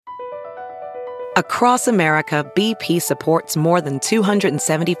Across America, BP supports more than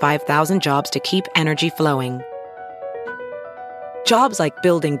 275,000 jobs to keep energy flowing. Jobs like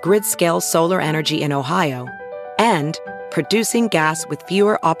building grid-scale solar energy in Ohio and producing gas with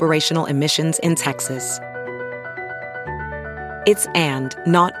fewer operational emissions in Texas. It's and,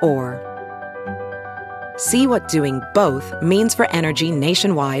 not or. See what doing both means for energy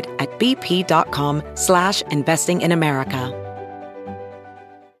nationwide at bp.com/investing in America.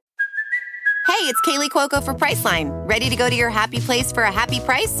 Hey, it's Kaylee Cuoco for Priceline. Ready to go to your happy place for a happy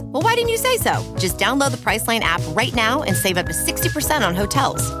price? Well, why didn't you say so? Just download the Priceline app right now and save up to 60% on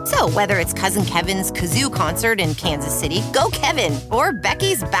hotels. So whether it's Cousin Kevin's Kazoo Concert in Kansas City, go Kevin, or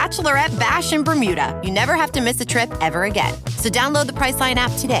Becky's Bachelorette Bash in Bermuda, you never have to miss a trip ever again. So download the Priceline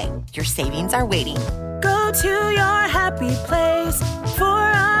app today. Your savings are waiting. Go to your happy place for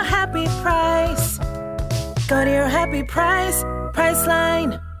a happy price. Go to your happy price,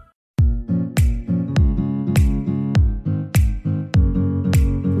 Priceline.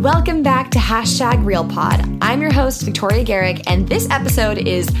 Welcome back to #RealPod. I'm your host, Victoria Garrick, and this episode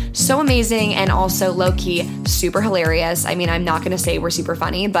is so amazing and also low-key super hilarious. I mean, I'm not going to say we're super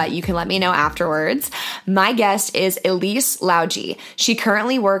funny, but you can let me know afterwards. My guest is Elise Lougee. She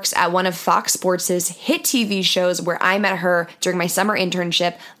currently works at one of Fox Sports' hit TV shows where I met her during my summer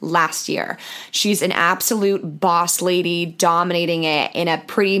internship last year. She's an absolute boss lady, dominating it in a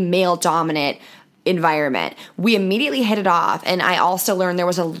pretty male-dominant environment. We immediately hit it off, and I also learned there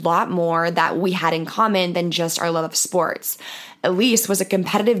was a lot more that we had in common than just our love of sports. Elise was a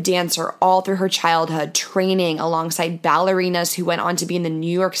competitive dancer all through her childhood, training alongside ballerinas who went on to be in the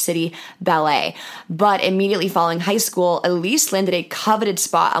New York City Ballet. But immediately following high school, Elise landed a coveted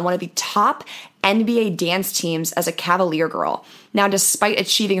spot on one of the top NBA dance teams as a Cavalier girl. Now, despite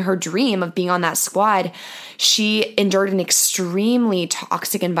achieving her dream of being on that squad, she endured an extremely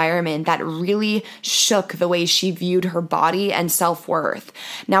toxic environment that really shook the way she viewed her body and self-worth.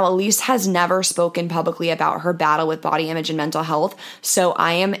 Now, Elise has never spoken publicly about her battle with body image and mental health, so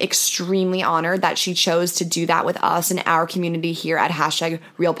I am extremely honored that she chose to do that with us in our community here at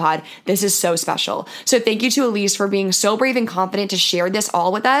 #RealPod. This is so special. So thank you to Elise for being so brave and confident to share this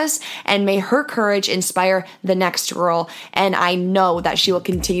all with us, and may her courage inspire the next girl, and I know that she will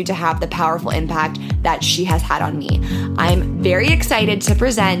continue to have the powerful impact that she has had on me. I'm very excited to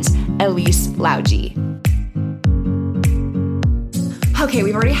present Elise Lougee. Okay,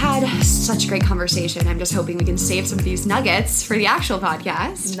 we've already had such a great conversation. I'm just hoping we can save some of these nuggets for the actual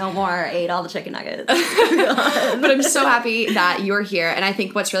podcast. No more. I ate all the chicken nuggets. But I'm so happy that you're here. And I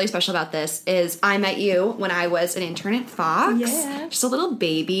think what's really special about this is I met you when I was an intern at Fox. Yeah. Just a little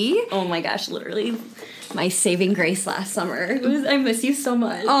baby. Oh my gosh, literally my saving grace last summer. I miss you so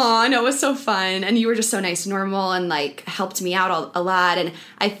much. Oh, I know, it was so fun. And you were just so nice and normal and like helped me out a lot. And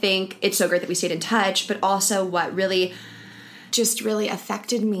I think it's so great that we stayed in touch. But also what really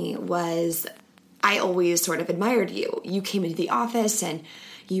affected me was I always sort of admired you. You came into the office and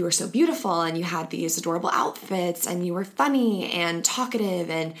you were so beautiful and you had these adorable outfits and you were funny and talkative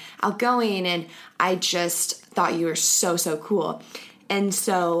and outgoing, and I just thought you were so, so cool. And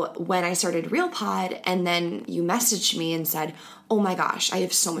so when I started RealPod and then you messaged me and said, oh my gosh, I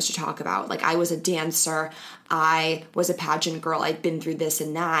have so much to talk about. Like, I was a dancer, I was a pageant girl, I've been through this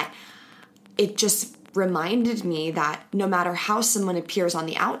and that. It just reminded me that no matter how someone appears on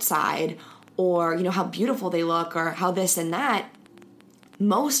the outside or, you know, how beautiful they look or how this and that,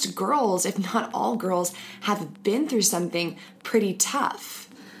 most girls, if not all girls, have been through something pretty tough.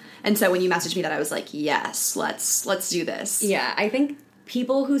 And so when you messaged me that, I was like, yes, let's do this. Yeah, I think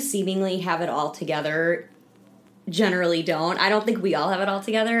people who seemingly have it all together generally don't. I don't think we all have it all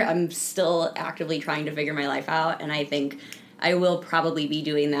together. I'm still actively trying to figure my life out, and I think I will probably be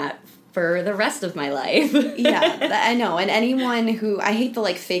doing that for the rest of my life. Yeah, I know. And anyone who, I hate the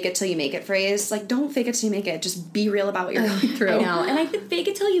like fake it till you make it phrase. Like, don't fake it till you make it. Just be real about what you're going through. I know. And I think fake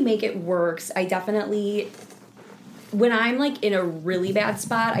it till you make it works. I definitely, when I'm like in a really bad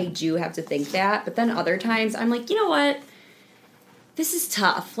spot, I do have to think that. But then other times I'm like, you know what? This is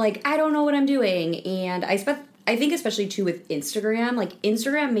tough. Like, I don't know what I'm doing. And I think especially too with Instagram, like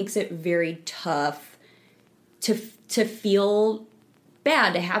Instagram makes it very tough to feel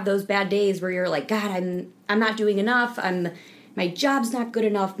bad, to have those bad days where you're like, God, I'm not doing enough. My job's not good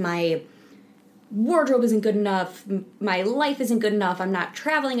enough. My wardrobe isn't good enough. My life isn't good enough. I'm not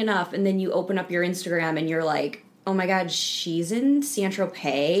traveling enough. And then you open up your Instagram and you're like, oh my God, she's in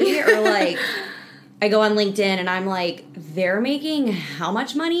Saint-Tropez, or like I go on LinkedIn and I'm like, they're making how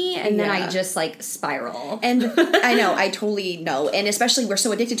much money? And then I just like spiral. And I know, I totally know. And especially we're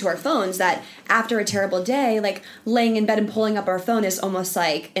so addicted to our phones that after a terrible day, like laying in bed and pulling up our phone is almost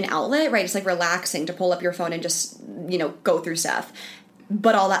like an outlet, right? It's like relaxing to pull up your phone and just, go through stuff.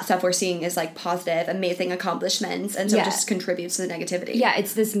 But all that stuff we're seeing is like positive, amazing accomplishments, and so it just contributes to the negativity. Yeah,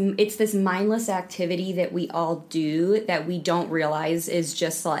 it's this mindless activity that we all do that we don't realize is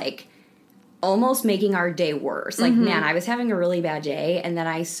just like almost making our day worse. Like, man, I was having a really bad day, and then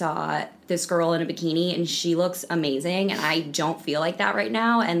I saw this girl in a bikini, and she looks amazing, and I don't feel like that right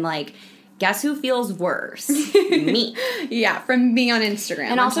now, and like, guess who feels worse? Me. Yeah, from me on Instagram.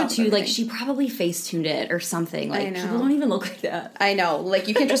 And also, too, like, she probably face-tuned it or something. Like, I know. people don't even look like that. I know. Like,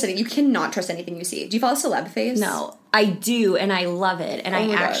 you can't trust anything. You cannot trust anything you see. Do you follow Celeb Face? No. I do, and I love it. And I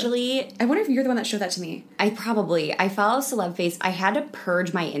wonder if you're the one that showed that to me. I follow Celeb Face. I had to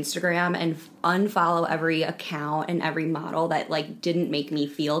purge my Instagram and unfollow every account and every model that, like, didn't make me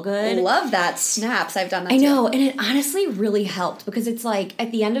feel good. Love that. Snaps. I've done that, I know, and it honestly really helped because it's like,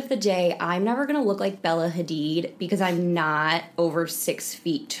 at the end of the day, I'm never going to look like Bella Hadid because I'm not over 6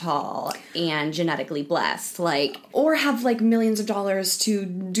 feet tall and genetically blessed. Like, or have, like, millions of dollars to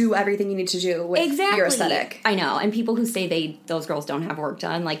do everything you need to do with your aesthetic. I know, and people who say those girls don't have work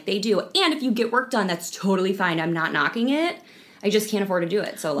done, like, they do. And if you get work done, that's totally fine. I'm not knocking it. I just can't afford to do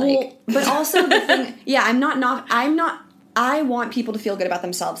it. So, like... Well, but also the thing... Yeah, I want people to feel good about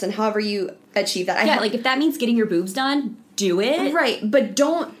themselves, and however you achieve that... like, if that means getting your boobs done, do it. Right, but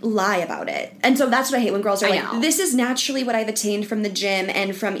don't lie about it. And so that's what I hate when girls are like, this is naturally what I've attained from the gym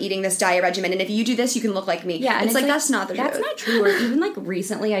and from eating this diet regimen, and if you do this, you can look like me. Yeah, and it's like, that's not the truth. That's not true. Or even, like,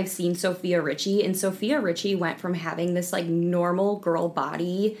 recently I've seen Sophia Richie, and Sophia Richie went from having this, like, normal girl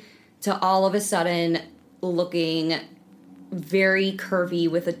body to all of a sudden looking very curvy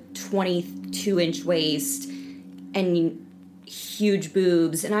with a 22-inch waist and huge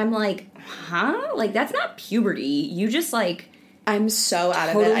boobs. And I'm like, huh? Like, that's not puberty. You just, like... I'm so out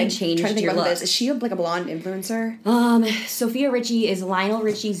totally of it. I'm changed trying to think your about look. this. Is she like a blonde influencer? Sophia Richie is Lionel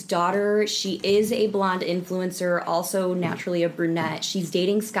Richie's daughter. She is a blonde influencer, also naturally a brunette. She's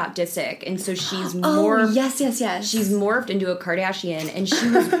dating Scott Disick, and so she's morphed. Yes. She's morphed into a Kardashian, and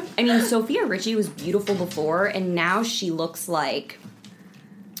she was... I mean, Sophia Richie was beautiful before, and now she looks like...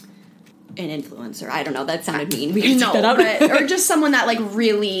 an influencer. I don't know. That sounded mean. We no, that out. But, or just someone that, like,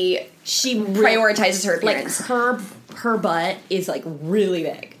 really... She prioritizes her appearance. Like, her butt is, like, really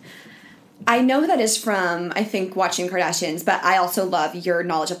big. I know that is from, I think, watching Kardashians, but I also love your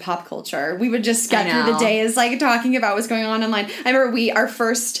knowledge of pop culture. We would just get through the days, like, talking about what's going on online. I remember our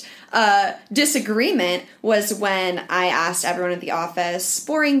first disagreement was when I asked everyone at the office,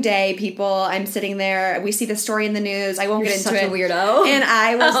 boring day, people, I'm sitting there, we see the story in the news, I won't get into it. You're such a weirdo. And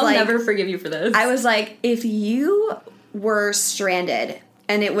I was I'll never forgive you for this. I was like, if you were stranded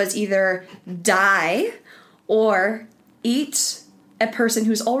and it was either die or eat a person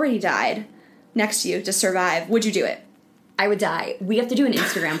who's already died next to you to survive, would you do it? I would die. We have to do an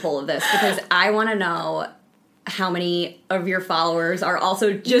Instagram poll of this because I want to know how many of your followers are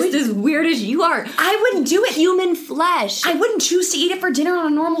also just as weird as you are. I wouldn't do it. Human flesh. I wouldn't choose to eat it for dinner on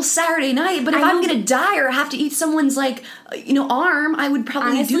a normal Saturday night, but if I'm going to die or have to eat someone's, like, arm, I would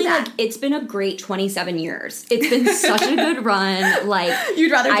probably honestly do that. Like, it's been a great 27 years. It's been such a good run. Like,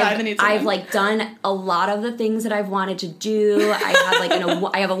 you'd rather die than eat someone. I've, like, done a lot of the things that I've wanted to do. I have, like,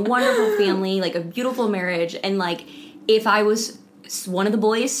 I have a wonderful family, like, a beautiful marriage, and, like, if I was one of the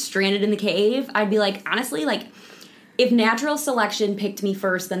boys stranded in the cave, I'd be like, honestly, like, if natural selection picked me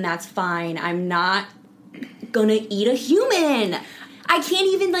first, then that's fine. I'm not gonna eat a human. I can't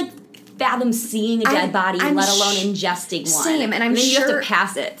even, like, fathom seeing a dead body, let alone ingesting one. Same, and I'm then sure you have to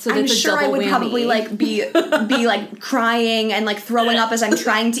pass it. So I'm that's sure a double I would whammy. probably, like, be like crying and, like, throwing up as I'm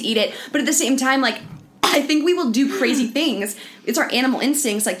trying to eat it. But at the same time, like, I think we will do crazy things. It's our animal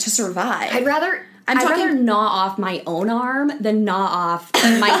instincts, like, to survive. I'd rather gnaw off my own arm than gnaw off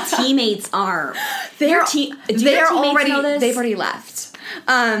my teammate's arm. They've already left.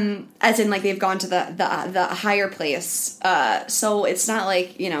 As in, like, they've gone to the higher place. So it's not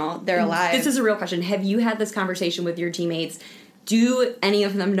like, they're alive. This is a real question. Have you had this conversation with your teammates? Do any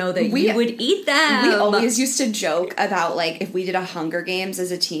of them know that you would eat them? We always used to joke about, like, if we did a Hunger Games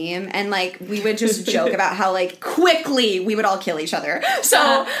as a team, and, like, we would just joke about how, like, quickly we would all kill each other.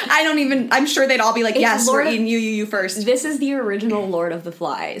 So I'm sure they'd all be like, yes, we're eating you first. This is the original Lord of the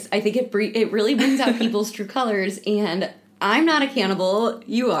Flies. I think it really brings out people's true colors, and I'm not a cannibal.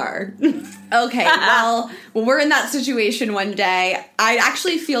 You are. Okay, well, we're in that situation one day. I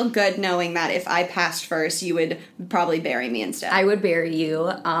actually feel good knowing that if I passed first, you would probably bury me instead. I would bury you.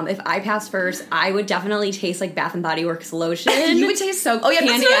 If I passed first, I would definitely taste like Bath & Body Works lotion. You would taste so... Oh, yeah,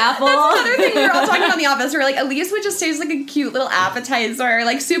 candy apple. That's another thing we were all talking about in the office. We're like, Elise would just taste like a cute little appetizer,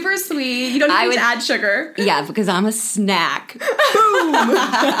 like super sweet. You don't even add sugar. Yeah, because I'm a snack. Boom!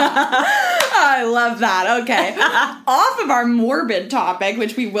 I love that. Okay. Off of our morbid topic,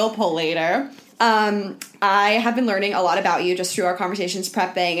 which we will pull later, I have been learning a lot about you just through our conversations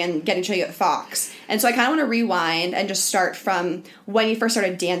prepping and getting to know you at Fox. And so I kind of want to rewind and just start from when you first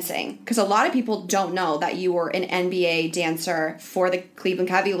started dancing. Because a lot of people don't know that you were an NBA dancer for the Cleveland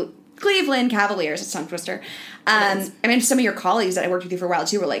Cavaliers. It's a tongue twister. I mean, some of your colleagues that I worked with you for a while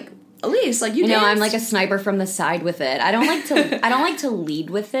too were like, Elise, like you know, danced. I'm like a sniper from the side with it. I don't like to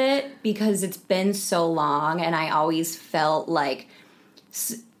lead with it because it's been so long, and I always felt like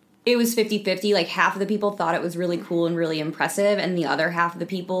it was 50-50. Like half of the people thought it was really cool and really impressive, and the other half of the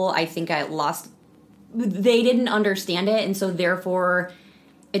people, I think they didn't understand it, and so therefore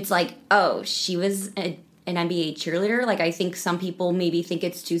it's like, oh, she was an NBA cheerleader. Like I think some people maybe think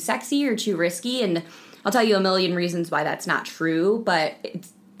it's too sexy or too risky, and I'll tell you a million reasons why that's not true, but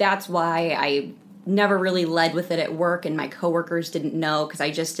that's why I never really led with it at work, and my coworkers didn't know because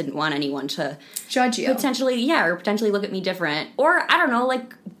I just didn't want anyone to judge you. Potentially look at me different. Or, I don't know,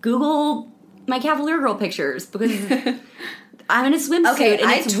 like, Google my Cavalier Girl pictures because I'm in a swimsuit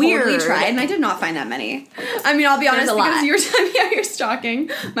and it's weird. I totally tried, and I did not find that many. I mean, I'll be honest, because you were telling me how you're stalking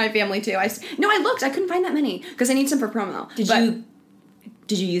my family, too. I looked. I couldn't find that many because I need some for promo.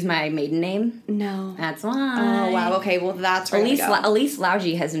 Did you use my maiden name? No. That's why. Oh, wow. Okay, well, that's where Elise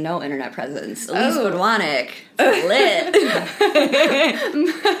Lougee has no internet presence. Elise Budwanek. Lit.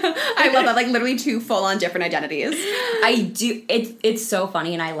 I love that. Like, literally two full-on different identities. I do. It's so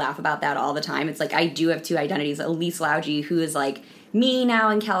funny, and I laugh about that all the time. It's like, I do have two identities. Elise Lougee, who is, like, me now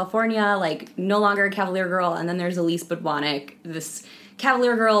in California, like, no longer a Cavalier girl, and then there's Elise Budwanek, this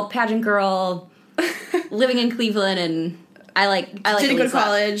Cavalier girl, pageant girl, living in Cleveland, and... I like didn't go to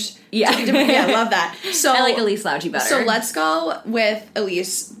college. Yeah. Yeah, love that. So I like Elise Lougee better. So let's go with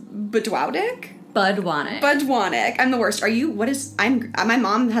Elise Budwanek. Budwanek. I'm the worst. My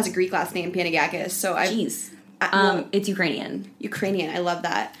mom has a Greek last name, Panagakis, so Jeez. It's Ukrainian. I love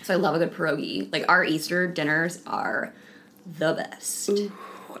that. So I love a good pierogi. Like, our Easter dinners are the best. Ooh,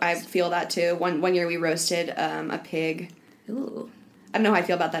 I feel that too. One year we roasted a pig. Ooh. I don't know how I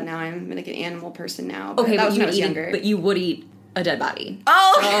feel about that now. I'm like an animal person now. But okay, that but was when I was younger. But you would eat a dead body.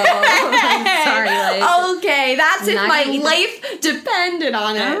 Oh, sorry. Like, okay, that's if my life depended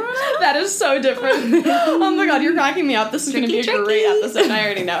on it. That is so different. Oh my god, you're cracking me up. This is going to be a great episode. I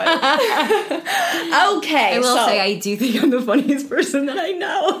already know it. Okay, I will say I do think I'm the funniest person that I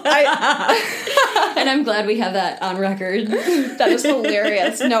know. And I'm glad we have that on record. That is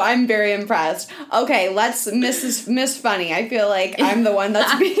hilarious. No, I'm very impressed. Okay, let's Miss Funny. I feel like I'm the one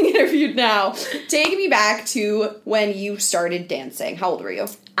that's being interviewed now. Take me back to when you started dancing. How old were you?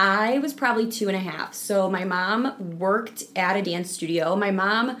 I was probably 2.5. So my mom worked at a dance studio. My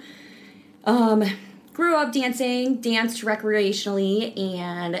mom grew up dancing, danced recreationally,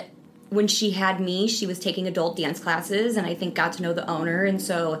 and when she had me, she was taking adult dance classes, and I think got to know the owner, and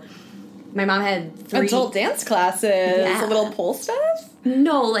so my mom had 3... Adult dance classes? Yeah. A little pole stuff?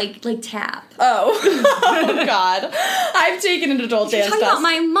 No, like tap. Oh God. I've taken an adult dance class. You're talking about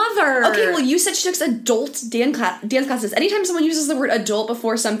my mother. Okay, well, you said she took adult dance classes. Anytime someone uses the word adult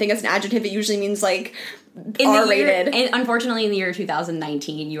before something as an adjective, it usually means, like, R-rated. And unfortunately, in the year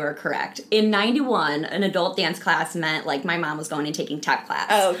 2019, you are correct. In 91, an adult dance class meant, like, my mom was going and taking tap class.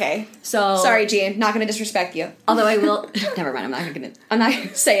 Oh, okay. So... Sorry, Jean. Not going to disrespect you. Although I will... Never mind, I'm not...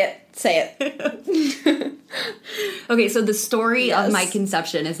 Say it. Okay, so the story of my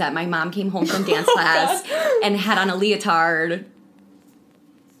conception is that my mom came home from dance class and had on a leotard,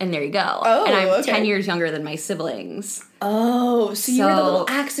 and there you go. Oh, and I'm 10 years younger than my siblings. Oh, so you were the little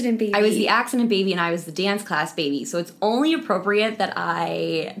accident baby. I was the accident baby, and I was the dance class baby, so it's only appropriate that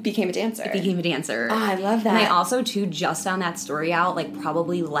I... became a dancer. Oh, I love that. And I also, too, just found that story out, like,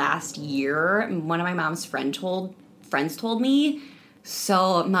 probably last year. One of my mom's friends told me...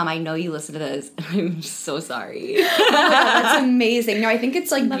 So, Mom, I know you listen to this, and I'm so sorry. Oh my God, that's amazing. No, I think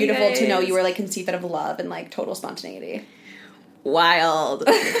it's, like, beautiful to know you were, like, conceived out of love and, like, total spontaneity. Wild.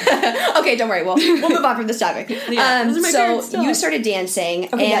 Okay, don't worry. We'll move on from this topic. Yeah, so, you started dancing,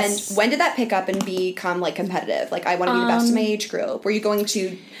 and when did that pick up and become, like, competitive? Like, I want to be the best in my age group. Were you going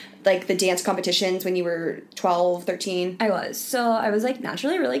to like, the dance competitions when you were 12, 13? I was. So I was, like,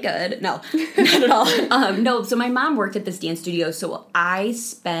 naturally really good. No, not at all. No, so my mom worked at this dance studio, so I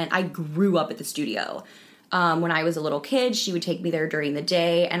grew up at the studio. When I was a little kid, she would take me there during the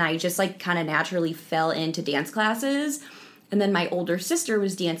day, and I just, like, kind of naturally fell into dance classes. And then my older sister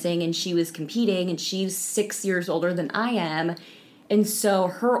was dancing, and she was competing, and she's 6 years older than I am. And so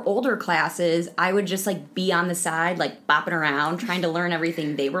her older classes, I would just, like, be on the side, like, bopping around, trying to learn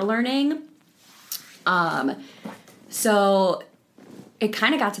everything they were learning. So it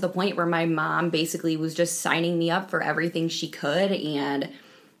kind of got to the point where my mom basically was just signing me up for everything she could, and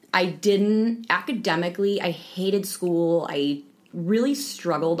academically, I hated school. I really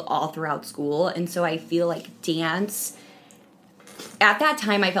struggled all throughout school, and so I feel like dance, at that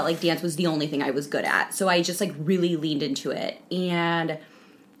time, I felt like dance was the only thing I was good at, so I just, like, really leaned into it, and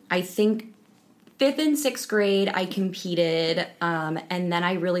I think 5th and 6th grade, I competed, and then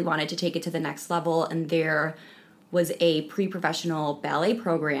I really wanted to take it to the next level, and there was a pre-professional ballet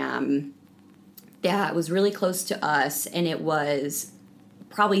program that was really close to us, and it was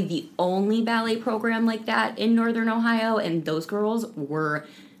probably the only ballet program like that in Northern Ohio, and those girls were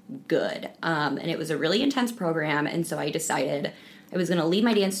good. And it was a really intense program, and so I decided I was going to leave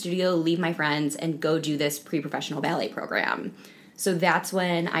my dance studio, leave my friends, and go do this pre-professional ballet program. So that's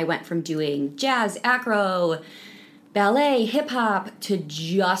when I went from doing jazz, acro, ballet, hip-hop, to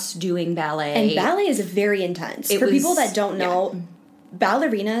just doing ballet. And ballet is very intense. For people that don't know,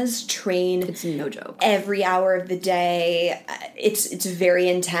 ballerinas train. It's no joke. Every hour of the day. It's very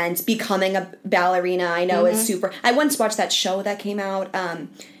intense. Becoming a ballerina, I know, is super. I once watched that show that came out.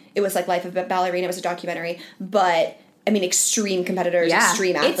 It was like Life of a Ballerina. It was a documentary. But, I mean, extreme competitors,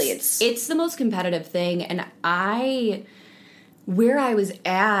 extreme athletes. It's the most competitive thing. And where I was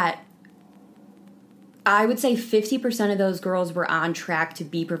at, I would say 50% of those girls were on track to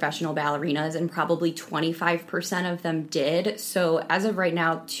be professional ballerinas, and probably 25% of them did. So as of right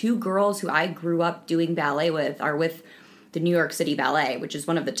now, 2 girls who I grew up doing ballet with are with the New York City Ballet, which is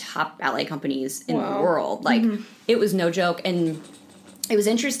one of the top ballet companies in the world. Like, it was no joke. And it was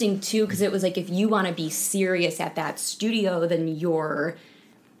interesting, too, because it was like, if you want to be serious at that studio, then you're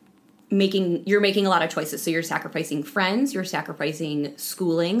making a lot of choices. So you're sacrificing friends, you're sacrificing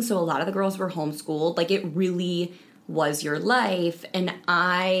schooling. So a lot of the girls were homeschooled. Like, it really was your life. And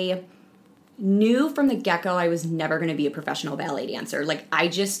I knew from the get-go I was never going to be a professional ballet dancer. Like, I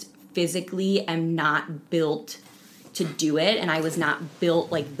just physically am not built to do it, and I was not built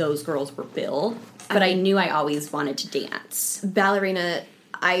like those girls were built. But I knew I always wanted to dance. Ballerina,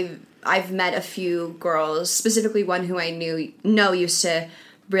 I've met a few girls, specifically one who I know used to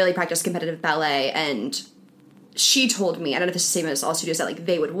really practice competitive ballet, and she told me, I don't know if this is the same as all studios, that, like,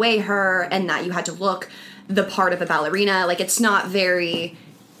 they would weigh her and that you had to look the part of a ballerina. Like, it's not very,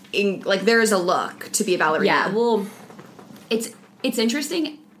 like, there is a look to be a ballerina. Yeah, well, it's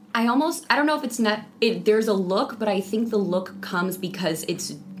interesting. I don't know if it's not, there's a look, but I think the look comes because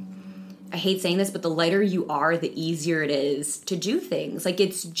I hate saying this, but the lighter you are, the easier it is to do things. Like,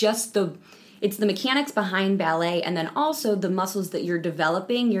 it's the mechanics behind ballet, and then also the muscles that you're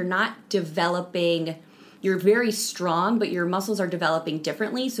developing. You're very strong, but your muscles are developing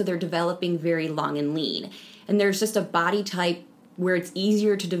differently, so they're developing very long and lean. And there's just a body type where it's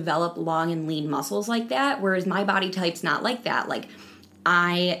easier to develop long and lean muscles like that, whereas my body type's not like that. Like,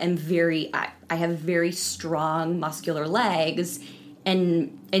 I have very strong muscular legs,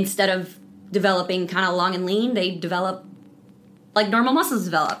 and instead of developing kind of long and lean, they develop like normal muscles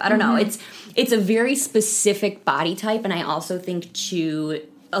develop. I don't know. It's a very specific body type, and I also think, too,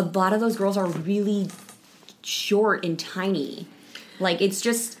 a lot of those girls are really short and tiny. Like, it's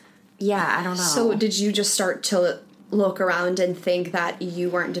just, I don't know. So did you just start to look around and think that you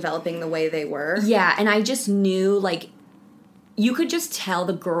weren't developing the way they were? Yeah, and I just knew, like, you could just tell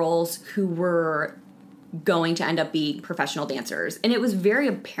the girls who were going to end up being professional dancers. And it was very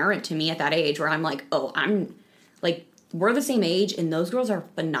apparent to me at that age, where I'm like, oh, I'm, like, we're the same age, and those girls are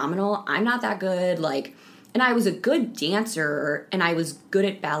phenomenal. I'm not that good. Like, and I was a good dancer, and I was good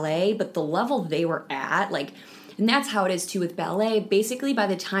at ballet, but the level they were at, like, and that's how it is, too, with ballet. Basically, by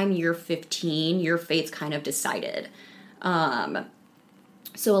the time you're 15, your fate's kind of decided.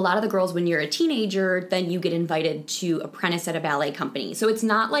 So a lot of the girls, when you're a teenager, then you get invited to apprentice at a ballet company. So it's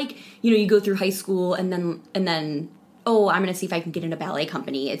not like, you go through high school and then, oh, I'm going to see if I can get in a ballet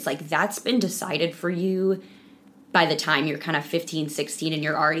company. It's like, that's been decided for you by the time you're kind of 15, 16, and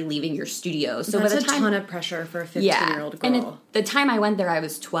you're already leaving your studio. So that's by the time, a ton of pressure for a 15-year-old girl. And at the time I went there, I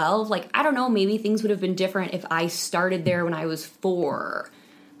was 12. Like, I don't know, maybe things would have been different if I started there when I was 4.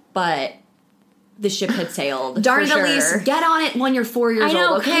 But the ship had sailed. Darn it, for Elise, sure. get on it when you're 4 years I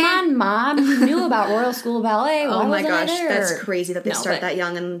know, old, okay? come on, Mom. You knew about Royal School of Ballet. Why Oh my wasn't I gosh, there? that's crazy that they No, start but- that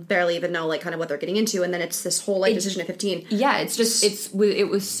young and barely even know like kind of what they're getting into, and then it's this whole life decision at 15. Yeah, it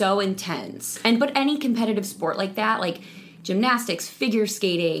was so intense. But any competitive sport like that, like gymnastics, figure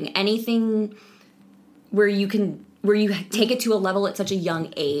skating, anything where you take it to a level at such a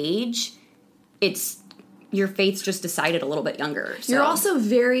young age, your fate's just decided a little bit younger. So. You're also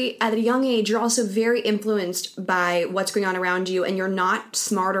at a young age, you're also very influenced by what's going on around you, and you're not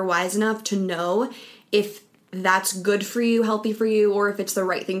smart or wise enough to know if that's good for you, healthy for you, or if it's the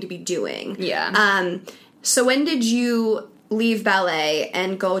right thing to be doing. Yeah. So when did you leave ballet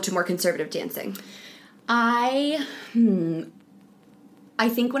and go to more conservative dancing? I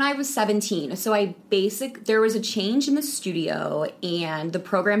think when I was 17. So there was a change in the studio and the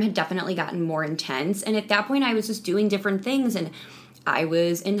program had definitely gotten more intense. And at that point I was just doing different things, and I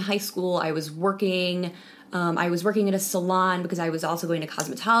was in high school. I was working at a salon because I was also going to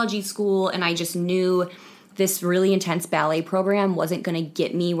cosmetology school, and I just knew this really intense ballet program wasn't going to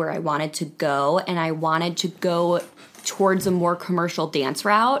get me where I wanted to go, and I wanted to go towards a more commercial dance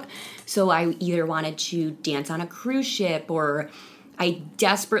route. So I either wanted to dance on a cruise ship, or I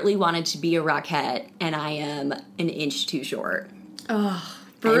desperately wanted to be a Rockette, and I am an inch too short. Oh,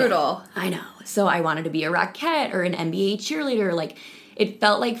 brutal. I know. So I wanted to be a Rockette or an NBA cheerleader. Like, it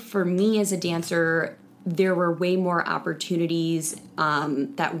felt like for me as a dancer, there were way more opportunities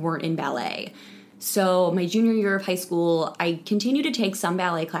that weren't in ballet. So my junior year of high school, I continued to take some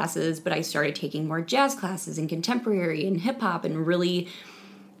ballet classes, but I started taking more jazz classes and contemporary and hip hop, and really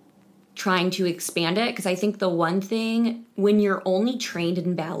trying to expand it, because I think the one thing, when you're only trained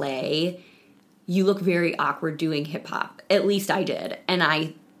in ballet, you look very awkward doing hip hop. At least I did. And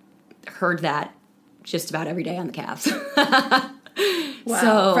I heard that just about every day on the calves. Wow.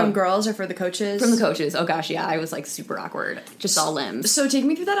 So, from girls or for the coaches? From the coaches. Oh gosh, yeah. I was like super awkward. Just all limbs. So take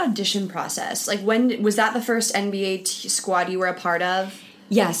me through that audition process. Like, when was that the first NBA squad you were a part of?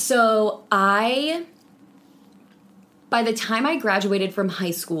 Yeah, so by the time I graduated from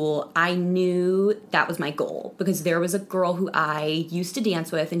high school, I knew that was my goal, because there was a girl who I used to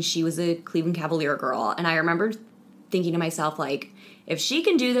dance with, and she was a Cleveland Cavalier girl. And I remember thinking to myself, like, if she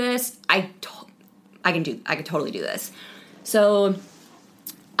can do this, I could totally do this. So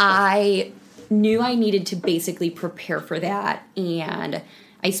I knew I needed to basically prepare for that. And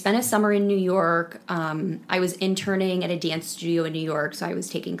I spent a summer in New York. I was interning at a dance studio in New York, so I was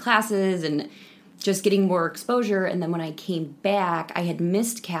taking classes and just getting more exposure. And then when I came back, I had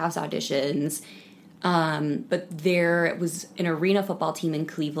missed Cavs auditions, but there was an arena football team in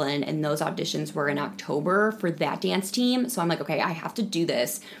Cleveland, and those auditions were in October for that dance team. So I'm like, okay, I have to do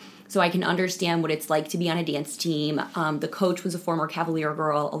this so I can understand what it's like to be on a dance team. The coach was a former Cavalier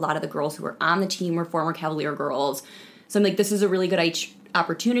girl. A lot of the girls who were on the team were former Cavalier girls. So I'm like, this is a really good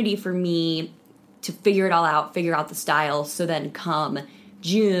opportunity for me to figure it all out, figure out the style, so then come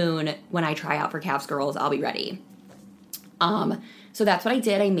June, when I try out for Cavs girls, I'll be ready. So that's what I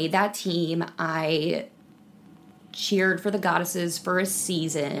did. I made that team. I cheered for the Goddesses for a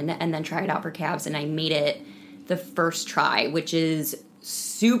season and then tried out for Cavs, and I made it the first try, which is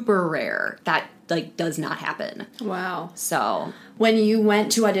super rare. That does not happen. Wow. So when you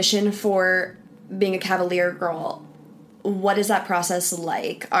went to audition for being a Cavalier girl, what is that process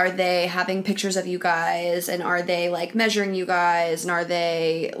like? Are they having pictures of you guys, and are they like measuring you guys, and are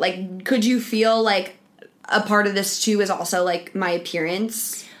they like, could you feel like a part of this too is also like my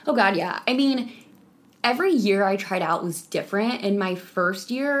appearance? Oh God, yeah. I mean, every year I tried out was different, and my first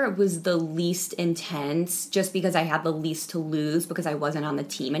year was the least intense just because I had the least to lose, because I wasn't on the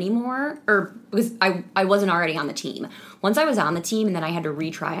team anymore, or because I wasn't already on the team. Once I was on the team and then I had to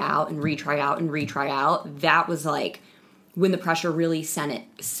retry out, that was like when the pressure really set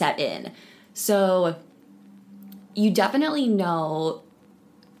in. So you definitely know,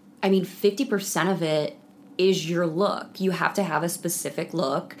 I mean, 50% of it is your look. You have to have a specific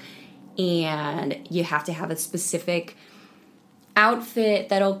look, and you have to have a specific outfit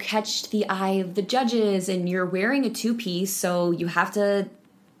that'll catch the eye of the judges, and you're wearing a two-piece, so you have to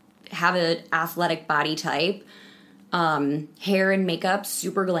have an athletic body type. Hair and makeup,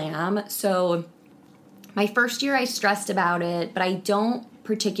 super glam. So my first year I stressed about it, but I don't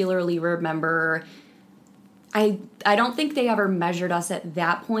particularly remember. I don't think they ever measured us at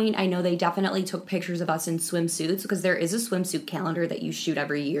that point. I know they definitely took pictures of us in swimsuits, because there is a swimsuit calendar that you shoot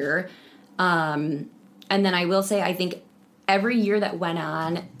every year. And then I will say, I think every year that went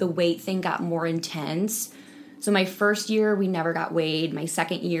on, the weight thing got more intense. So my first year, we never got weighed. My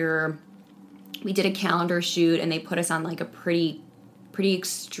second year, we did a calendar shoot, and they put us on like a pretty pretty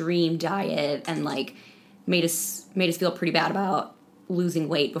extreme diet and like made us feel pretty bad about losing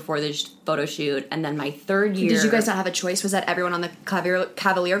weight before the photo shoot. And then my third year... Did you guys not have a choice? Was that everyone on the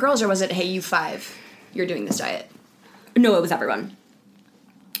Cavalier Girls, or was it, hey, you 5, you're doing this diet? No, it was everyone.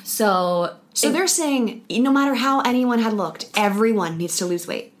 So they're saying no matter how anyone had looked, everyone needs to lose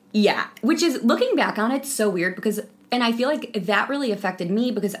weight. Yeah, which is, looking back on it, so weird because, and I feel like that really affected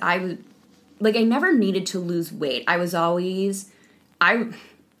me because I never needed to lose weight. I was always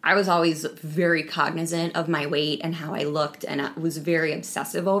very cognizant of my weight and how I looked, and I was very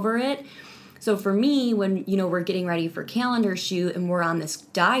obsessive over it. So for me, when, we're getting ready for calendar shoot and we're on this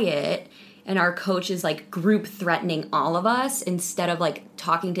diet and our coach is like group threatening all of us instead of like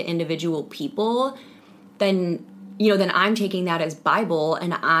talking to individual people, then I'm taking that as Bible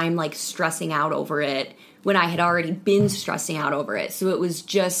and I'm like stressing out over it when I had already been stressing out over it. So it's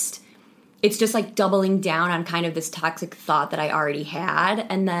just like doubling down on kind of this toxic thought that I already had.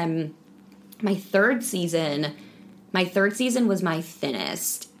 And then my third season was my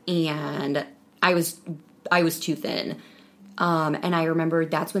thinnest, and I was too thin. And I remember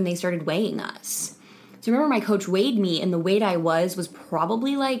that's when they started weighing us. So I remember my coach weighed me, and the weight I was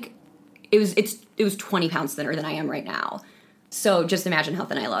probably like, it was 20 pounds thinner than I am right now. So just imagine how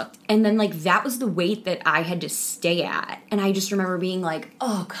thin I looked. And then like that was the weight that I had to stay at. And I just remember being like,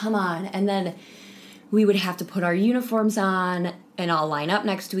 oh, come on. And then we would have to put our uniforms on and all line up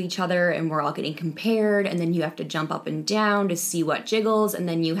next to each other, and we're all getting compared. And then you have to jump up and down to see what jiggles, and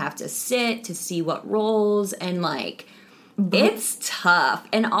then you have to sit to see what rolls, and like, it's tough.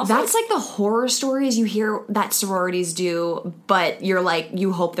 And also, that's like the horror stories you hear that sororities do, but you're like,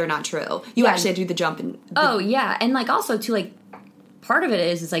 you hope they're not true. You actually have to do the jump. Oh, yeah. And like also too, like, part of it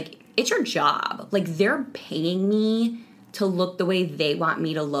is like, it's your job. Like, they're paying me to look the way they want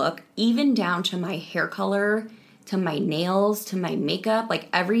me to look, even down to my hair color, to my nails, to my makeup. Like,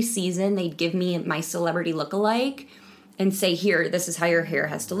 every season they'd give me my celebrity lookalike and say, here, this is how your hair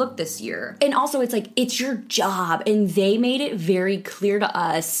has to look this year. And also, it's like, it's your job. And they made it very clear to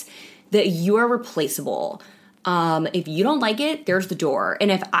us that you are replaceable. If you don't like it, there's the door.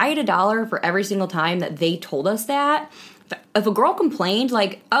 And if I had $1 for every single time that they told us that, if a girl complained,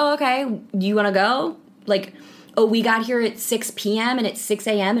 like, oh, okay, do you want to go? Like, oh, we got here at 6 p.m. and it's 6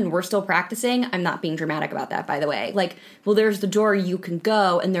 a.m. and we're still practicing. I'm not being dramatic about that, by the way. Like, well, there's the door, you can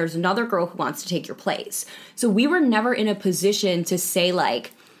go, and there's another girl who wants to take your place. So we were never in a position to say,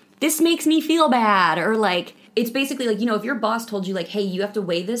 like, this makes me feel bad, or like, it's basically like, if your boss told you, like, hey, you have to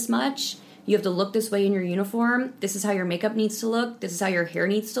weigh this much, you have to look this way in your uniform, this is how your makeup needs to look, this is how your hair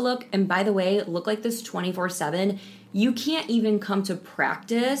needs to look, and by the way, look like this 24/7, you can't even come to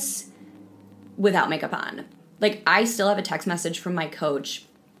practice without makeup on. Like, I still have a text message from my coach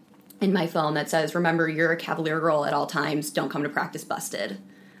in my phone that says, remember, you're a Cavalier girl at all times. Don't come to practice busted.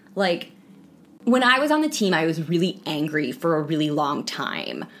 Like, when I was on the team, I was really angry for a really long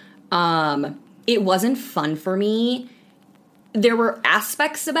time. It wasn't fun for me. There were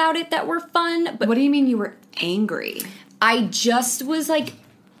aspects about it that were fun. But what do you mean you were angry? I just was like,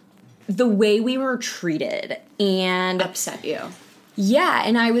 the way we were treated. And upset you. Yeah,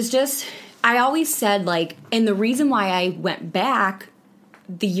 and I always said, like, and the reason why I went back,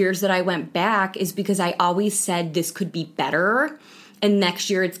 the years that I went back, is because I always said this could be better, and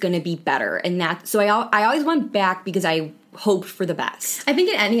next year it's going to be better. And so I always went back because I hoped for the best. I think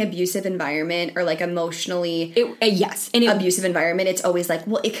in any abusive environment, or like emotionally abusive environment, it's always like,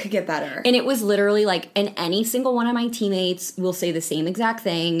 well, it could get better. And it was literally like, and any single one of my teammates will say the same exact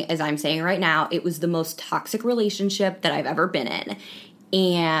thing as I'm saying right now. It was the most toxic relationship that I've ever been in.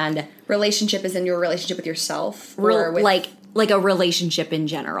 And relationship is in your relationship with yourself, or with, like a relationship in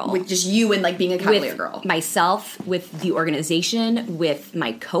general, with just you and like being a Cavalier girl, myself, with the organization, with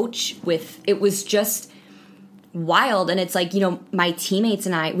my coach, it was just wild. And it's like, my teammates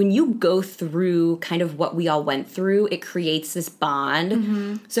and I, when you go through kind of what we all went through, it creates this bond.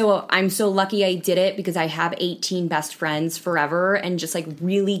 Mm-hmm. So I'm so lucky I did it, because I have 18 best friends forever and just like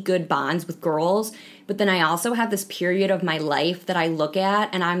really good bonds with girls. But then I also have this period of my life that I look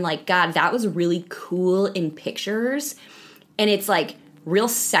at and I'm like, God, that was really cool in pictures. And it's like real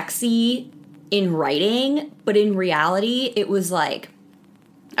sexy in writing. But in reality, it was like,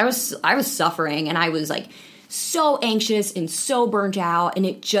 I was suffering, and I was like so anxious and so burnt out. And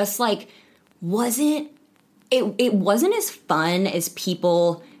it just like wasn't as fun as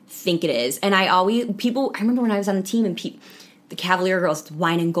people think it is. And I remember when I was on the team and the Cavalier girls, it's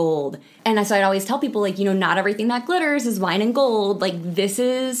wine and gold. And so I'd always tell people, like, not everything that glitters is wine and gold. Like, this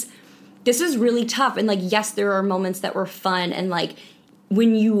is really tough. And like, yes, there are moments that were fun. And like,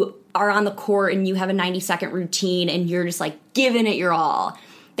 when you are on the court and you have a 90-second routine and you're just like giving it your all.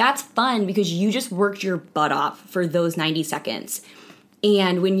 That's fun because you just worked your butt off for those 90 seconds.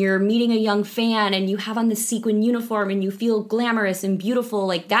 And when you're meeting a young fan and you have on the sequin uniform and you feel glamorous and beautiful,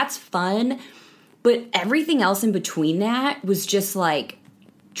 like that's fun. But everything else in between that was just like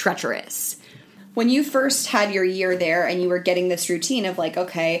treacherous. When you first had your year there and you were getting this routine of like,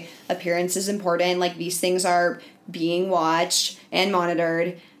 okay, appearance is important, like these things are being watched and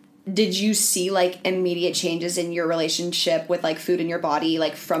monitored, did you see like immediate changes in your relationship with like food in your body,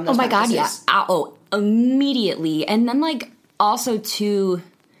 like from those practices? God, yeah. Oh, immediately. And then like also too,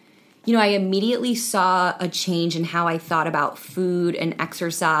 you know, I immediately saw a change in how I thought about food and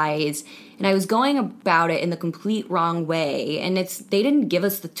exercise, and I was going about it in the complete wrong way. And they didn't give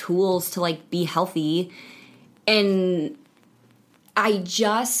us the tools to like be healthy. And I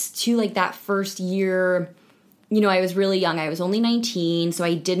just, too, like that first year, you know, I was really young. I was only 19, so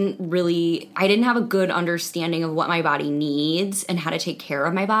I didn't have a good understanding of what my body needs and how to take care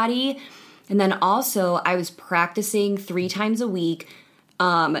of my body. And then also I was practicing 3 times a week.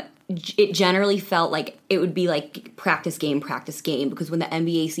 It generally felt like it would be like practice game, because when the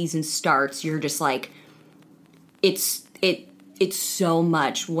NBA season starts, you're just like, it's so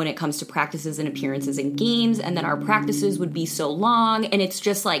much when it comes to practices and appearances and games, and then our practices would be so long, and it's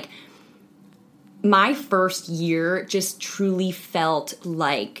just like, my first year just truly felt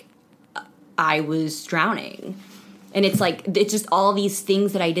like I was drowning. And it's like, it's just all these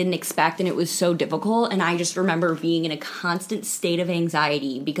things that I didn't expect, and it was so difficult. And I just remember being in a constant state of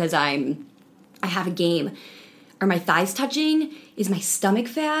anxiety because I have a game. Are my thighs touching? Is my stomach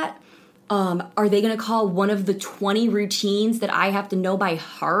fat? Are they going to call one of the 20 routines that I have to know by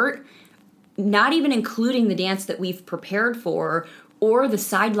heart? Not even including the dance that we've prepared for, or the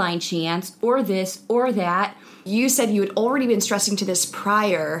sideline chants, or this, or that. You said you had already been stressing to this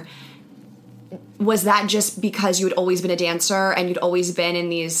prior. Was that just because you had always been a dancer and you'd always been in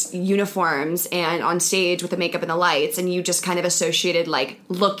these uniforms and on stage with the makeup and the lights, and you just kind of associated like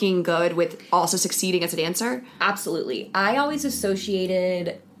looking good with also succeeding as a dancer? Absolutely. I always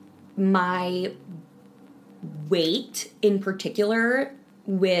associated my weight in particular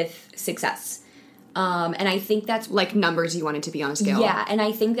with success. And I think that's like numbers you wanted to be on a scale. Yeah, and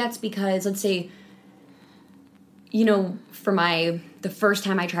I think that's because, let's say, you know, for the first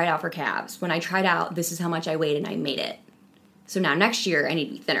time I tried out for Cavs, when I tried out, this is how much I weighed and I made it. So now next year I need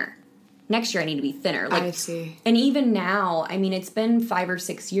to be thinner. Next year I need to be thinner. Like, I see. And even now, I mean, it's been 5 or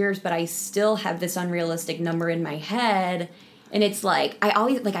 6 years, but I still have this unrealistic number in my head. And it's like, I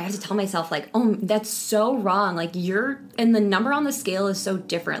have to tell myself like, oh, that's so wrong. Like and the number on the scale is so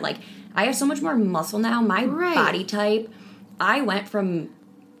different. Like I have so much more muscle now. My body type, I went from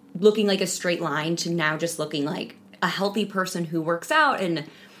looking like a straight line to now just looking like a healthy person who works out, and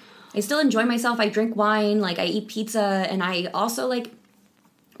I still enjoy myself. I drink wine, like I eat pizza, and I also like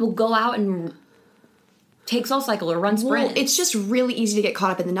will go out and take SoulCycle or run sprint. Well, it's just really easy to get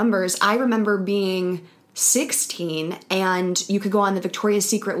caught up in the numbers. I remember being 16 and you could go on the Victoria's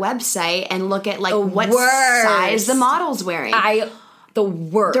Secret website and look at like what size the model's wearing. The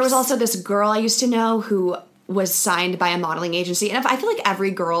worst. There was also this girl I used to know who was signed by a modeling agency, and I feel like every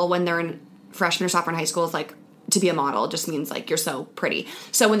girl when they're in freshman or sophomore in high school is like, to be a model just means like you're so pretty.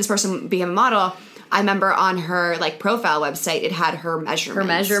 So when this person became a model, I remember on her like profile website it had her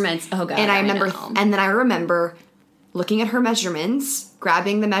measurements. Oh god. And and then I remember looking at her measurements,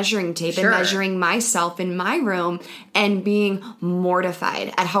 grabbing the measuring tape and measuring myself in my room and being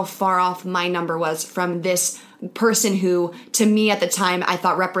mortified at how far off my number was from this person who to me at the time I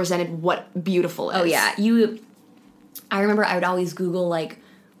thought represented what beautiful is. Oh yeah. I remember I would always Google like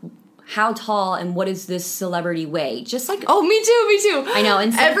how tall and what does this celebrity weigh? Just like, oh, me too. I know.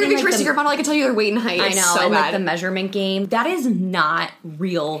 And every Victoria's Secret model, I can tell you their weight and height. I know. So and bad. Like the measurement game, that is not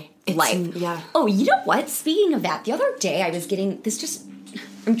real life. Yeah. Oh, you know what? Speaking of that, the other day I was getting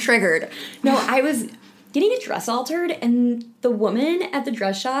I'm triggered. No, I was getting a dress altered, and the woman at the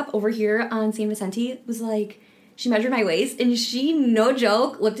dress shop over here on San Vicente was like, she measured my waist, and she, no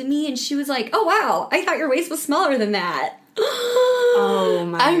joke, looked at me and she was like, oh wow, I thought your waist was smaller than that. Oh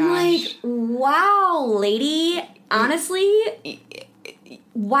my gosh. I'm like, wow, lady. Honestly,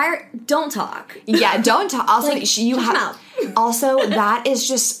 don't talk. Yeah, don't talk. Also, like, also that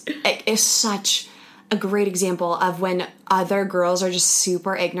is such a great example of when other girls are just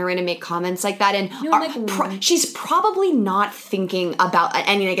super ignorant and make comments like that, and she's probably not thinking about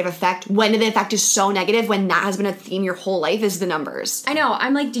any negative effect when the effect is so negative, when that has been a theme your whole life is the numbers. I know.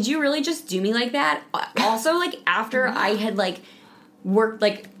 I'm like, did you really just do me like that? Also, like, after I had like worked,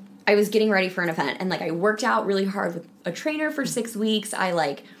 like I was getting ready for an event, and like I worked out really hard with a trainer for 6 weeks. I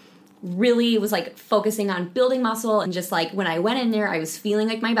like really was like focusing on building muscle, and just like when I went in there, I was feeling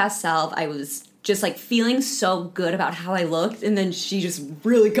like my best self. I was just like feeling so good about how I looked, and then she just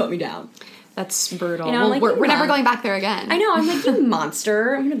really cut me down. That's brutal. You know, well, like, we're never going back there again. I know. I'm like, you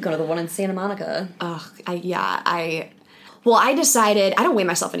monster. I'm gonna go to the one in Santa Monica. Ugh. Well, I decided I don't weigh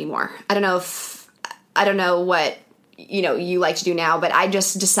myself anymore. I don't know what you like to do now, but I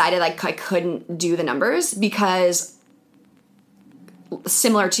just decided like I couldn't do the numbers because,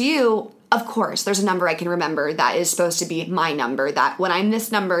 similar to you, of course, there's a number I can remember that is supposed to be my number, that when I'm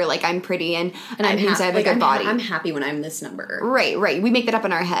this number, like, I'm pretty and that means I have a good body. I'm happy when I'm this number. Right. We make that up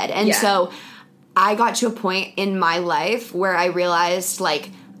in our head. And so I got to a point in my life where I realized, like,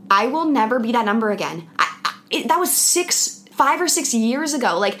 I will never be that number again. That was 5 or 6 years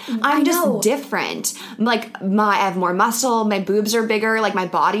ago. Like, I'm just different. Like, I have more muscle, my boobs are bigger, like, my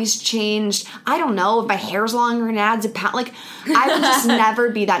body's changed. I don't know if my hair's longer and adds a pound. Like, I will just never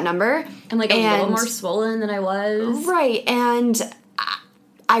be that number. I'm like a little more swollen than I was. Right. And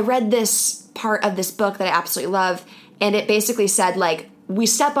I read this part of this book that I absolutely love, and it basically said, like, we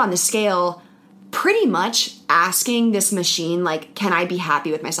step on the scale pretty much asking this machine, like, can I be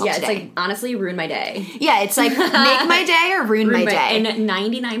happy with myself today? Yeah, it's like, honestly, ruin my day. Yeah, it's like, make my day or ruin my day. And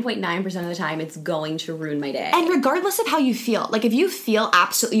 99.9% of the time, it's going to ruin my day. And regardless of how you feel, like, if you feel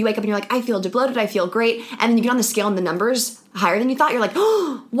absolutely, you wake up and you're like, I feel bloated, I feel great, and then you get on the scale and the number's higher than you thought, you're like,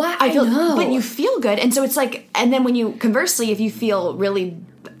 oh, wow, I know. But you feel good. And so it's like, and then when you, conversely, if you feel really,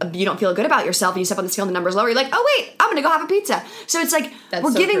 you don't feel good about yourself and you step on the scale and the number's lower, you're like, oh wait, I'm gonna go have a pizza. So it's like,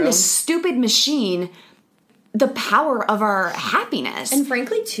 we're giving this stupid machine the power of our happiness. And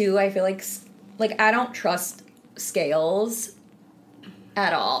frankly, too, I feel like I don't trust scales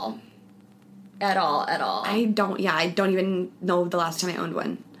at all. At all. I don't even know the last time I owned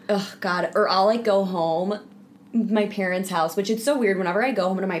one. Oh, God. Or I'll, like, go home, my parents' house, which it's so weird. Whenever I go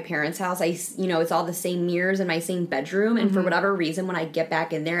home to my parents' house, it's all the same mirrors in my same bedroom, and for whatever reason, when I get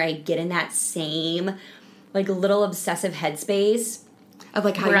back in there, I get in that same, like, little obsessive headspace. Of,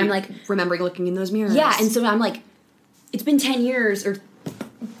 like, how where I'm, like, remembering looking in those mirrors. Yeah, and so I'm like, it's been 10 years or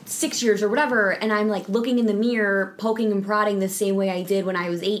 6 years or whatever, and I'm, like, looking in the mirror, poking and prodding the same way I did when I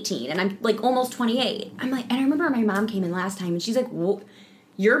was 18, and I'm, like, almost 28. I'm like, and I remember my mom came in last time, and she's like, well,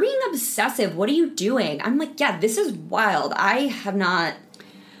 you're being obsessive. What are you doing? I'm like, yeah, this is wild. I have not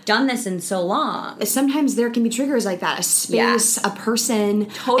done this in so long. Sometimes there can be triggers like that. A space, a person,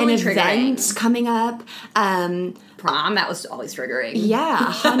 totally an event coming up. Prom, that was always triggering. Yeah,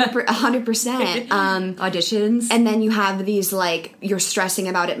 100%. Auditions. And then you have these, like, you're stressing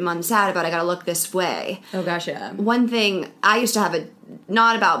about it months out about I gotta look this way. Oh, gosh, yeah. One thing, I used to have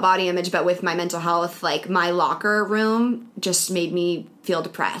not about body image, but with my mental health, like, my locker room just made me feel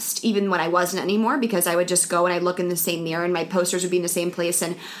depressed, even when I wasn't anymore, because I would just go and I'd look in the same mirror and my posters would be in the same place,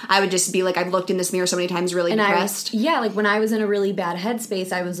 and I would just be like, I've looked in this mirror so many times, really depressed. Like, when I was in a really bad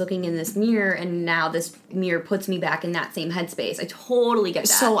headspace, I was looking in this mirror, and now this mirror puts me back in that same headspace. I totally get that.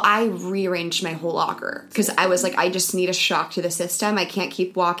 So I rearranged my whole locker, because I was like, I just need a shock to the system. I can't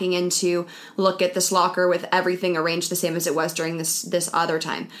keep walking into, look at this locker with everything arranged the same as it was during this other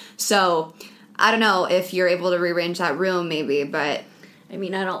time. So I don't know if you're able to rearrange that room, maybe, but I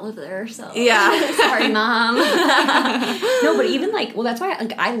mean, I don't live there, so yeah. Sorry, Mom. No, but even like, well, that's why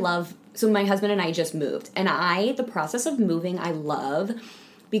I love. So my husband and I just moved, and the process of moving, I love,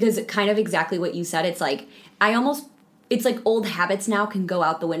 because kind of exactly what you said. It's like it's like old habits now can go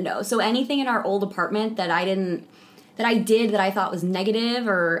out the window. So anything in our old apartment that I did that I thought was negative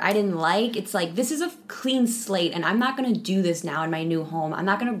or I didn't like, it's like, this is a clean slate, and I'm not going to do this now in my new home. I'm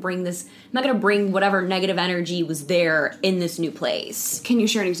not going to bring whatever negative energy was there in this new place. Can you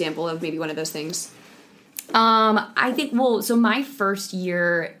share an example of maybe one of those things? I think, so my first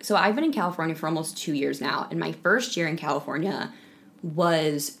year, so I've been in California for almost 2 years now, and my first year in California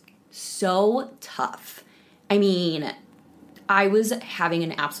was so tough. I mean, I was having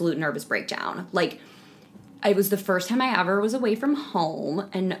an absolute nervous breakdown. Like, it was the first time I ever was away from home,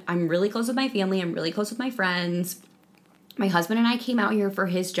 and I'm really close with my family. I'm really close with my friends. My husband and I came out here for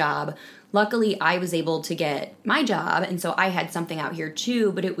his job. Luckily, I was able to get my job, and so I had something out here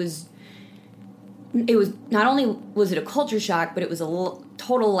too, but it was not only was it a culture shock, but it was a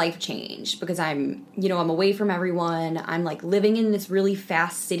total life change, because I'm away from everyone. I'm like living in this really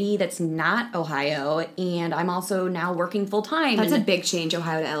fast city that's not Ohio, and I'm also now working full time. That's a big change,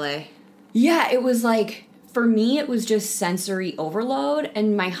 Ohio to LA. Yeah, it was like, for me, it was just sensory overload.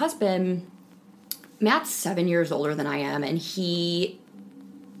 And my husband, Matt's 7 years older than I am, and he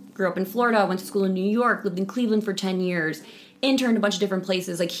grew up in Florida, went to school in New York, lived in Cleveland for 10 years. interned a bunch of different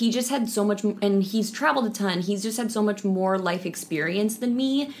places. Like, he just had so much, and he's traveled a ton. He's just had so much more life experience than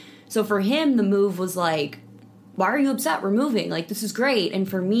me. So for him, the move was like, why are you upset? We're moving. Like, this is great. And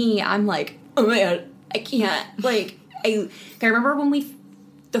for me, I'm like, oh my God, I can't. Like, I remember when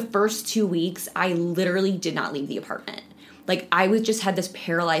the first 2 weeks, I literally did not leave the apartment. Like, I just had this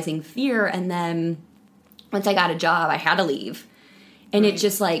paralyzing fear. And then once I got a job, I had to leave. And it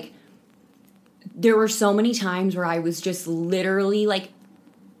just like, there were so many times where I was just literally like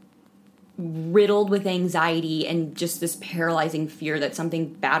riddled with anxiety and just this paralyzing fear that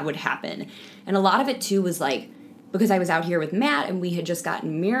something bad would happen. And a lot of it too was like, because I was out here with Matt and we had just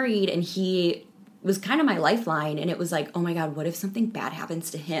gotten married and he was kind of my lifeline. And it was like, oh my God, what if something bad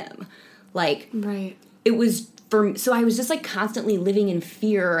happens to him? Like, right. It was so I was just like constantly living in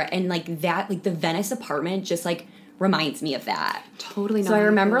fear, and like that, like the Venice apartment just like reminds me of that. Totally. So I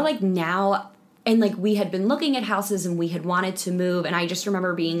remember like now, and like we had been looking at houses and we had wanted to move, and I just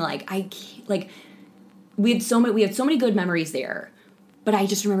remember being like, I can't, like we had so many good memories there, but I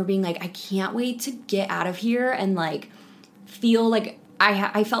just remember being like, I can't wait to get out of here and like feel like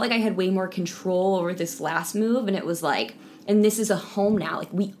I felt like I had way more control over this last move, and it was like, and this is a home now,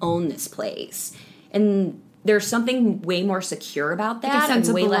 like we own this place, and there's something way more secure about that. Like a sense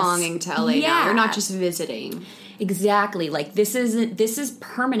of way belonging to LA now. You're not just visiting. Exactly. Like, this is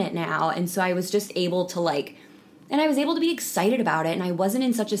permanent now. And so I was just able to, like, and I was able to be excited about it. And I wasn't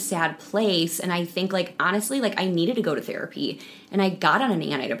in such a sad place. And I think, like, honestly, like, I needed to go to therapy. And I got on an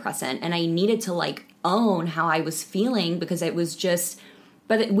antidepressant. And I needed to, like, own how I was feeling, because it was just,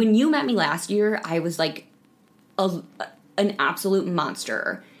 but when you met me last year, I was, like, an absolute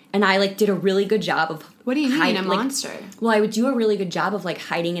monster. And I, like, did a really good job of... What do you mean, a monster? Well, I would do a really good job of, like,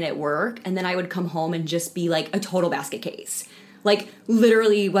 hiding it at work, and then I would come home and just be, like, a total basket case. Like,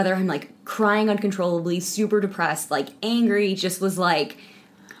 literally, whether I'm, like, crying uncontrollably, super depressed, like, angry, just was, like...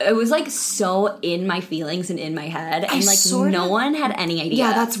 It was, like, so in my feelings and in my head, and, like, no one had any idea.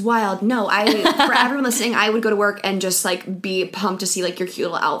 Yeah, that's wild. No, for everyone listening, I would go to work and just, like, be pumped to see, like, your cute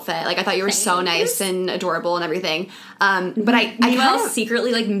little outfit. Like, I thought you were so nice and adorable and everything. But I kind of...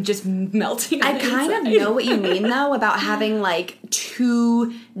 secretly, like, just melting. I kind of know what you mean, though, about having, like,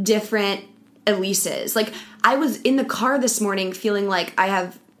 two different Elises. Like, I was in the car this morning feeling like I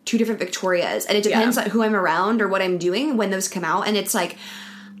have two different Victorias, and it depends on who I'm around or what I'm doing when those come out, and it's like...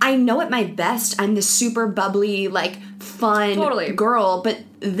 I know at my best I'm this super bubbly, like, fun girl, but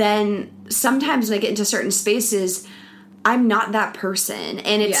then sometimes when I get into certain spaces, I'm not that person.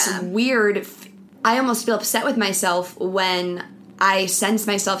 And it's weird. I almost feel upset with myself when I sense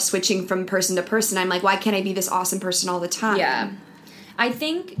myself switching from person to person. I'm like, why can't I be this awesome person all the time? Yeah. I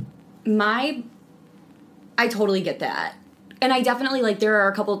think I totally get that. And I definitely, like, there are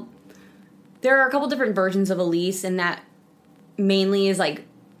a couple different versions of Elise, and that mainly is, like,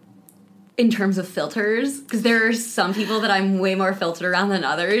 in terms of filters, because there are some people that I'm way more filtered around than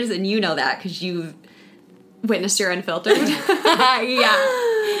others, and you know that because you've witnessed your unfiltered. Yeah.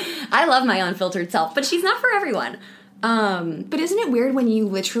 I love my unfiltered self, but she's not for everyone. But isn't it weird when you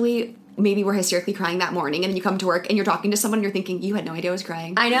literally maybe were hysterically crying that morning, and then you come to work and you're talking to someone and you're thinking, you had no idea I was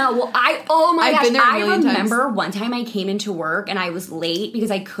crying? I know. Well, I've been there a million times. I remember one time I came into work and I was late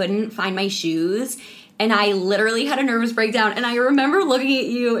because I couldn't find my shoes. And I literally had a nervous breakdown. And I remember looking at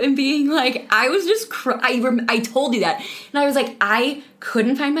you and being like, I was just I told you that. And I was like, I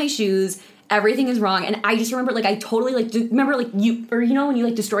couldn't find my shoes. Everything is wrong. And I just remember, like, I totally, like, remember, like, you, or, you know, when you,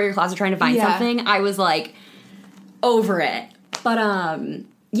 like, destroy your closet trying to find something? I was, like, over it. But,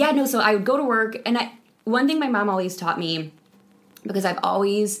 yeah, no, so I would go to work. And one thing my mom always taught me, because I've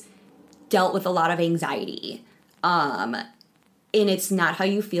always dealt with a lot of anxiety, and it's not how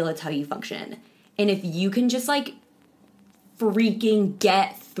you feel, it's how you function. And if you can just, like, freaking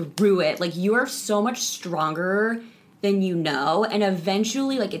get through it, like, you are so much stronger than you know. And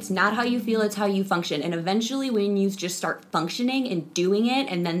eventually, like, it's not how you feel, it's how you function. And eventually when you just start functioning and doing it,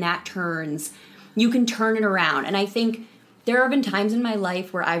 and then that turns, you can turn it around. And I think there have been times in my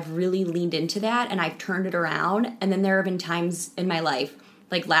life where I've really leaned into that and I've turned it around. And then there have been times in my life,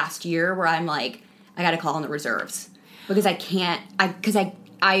 like last year, where I'm like, I gotta call in the reserves. Because I can't,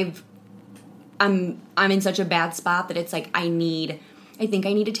 I'm in such a bad spot that it's like I think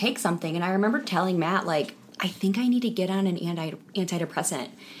I need to take something. And I remember telling Matt, like, I think I need to get on an antidepressant.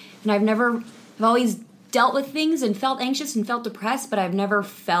 And I've always dealt with things and felt anxious and felt depressed, but I've never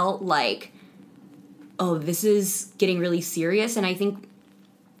felt like, oh, this is getting really serious. And I think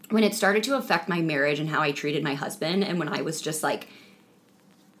when it started to affect my marriage and how I treated my husband, and when I was just like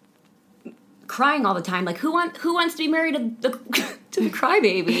crying all the time, like, who wants to be married to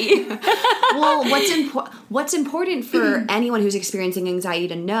crybaby. Well, what's important for anyone who's experiencing anxiety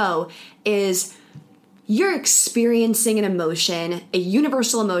to know is you're experiencing an emotion, a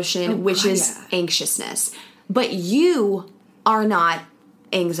universal emotion, which is anxiousness. But you are not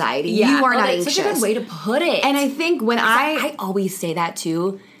anxiety. Yeah. You are not anxious. That's such a good way to put it. And I think when I always say that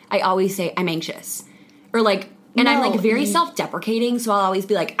too. I always say I'm anxious. Or like, and I'm like very self-deprecating, so I'll always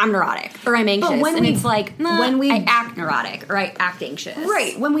be like, I'm neurotic or I'm anxious. It's like, I act neurotic or I act anxious.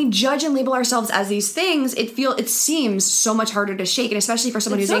 Right. When we judge and label ourselves as these things, it seems so much harder to shake, and especially for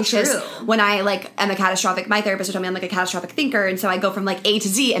someone who's anxious. True. When I like am a catastrophic, my therapist would tell me I'm like a catastrophic thinker, and so I go from like A to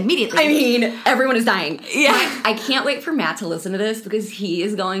Z immediately. I mean, everyone is dying. Yeah. I can't wait for Matt to listen to this because he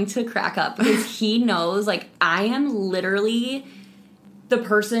is going to crack up because he knows like I am literally the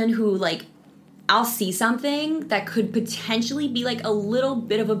person who like I'll see something that could potentially be like a little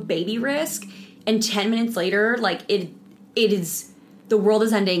bit of a baby risk, and 10 minutes later, like it is the world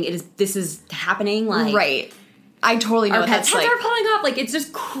is ending. This is happening. Like right. I totally know our what pets' that's heads like. are falling off. Like it's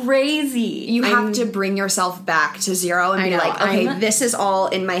just crazy. You have to bring yourself back to zero and be like, okay, this is all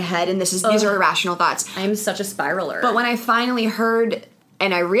in my head, and these are irrational thoughts. I'm such a spiraler. But when I finally heard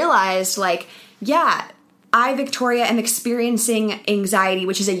and I realized, like, yeah, I, Victoria, am experiencing anxiety,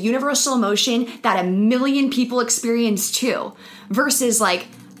 which is a universal emotion that a million people experience too, versus like,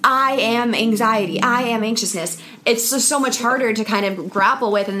 I am anxiety, I am anxiousness. It's just so much harder to kind of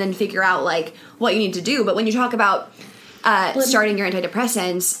grapple with and then figure out like what you need to do. But when you talk about starting your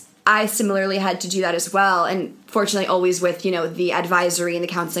antidepressants, I similarly had to do that as well. And fortunately always with, the advisory and the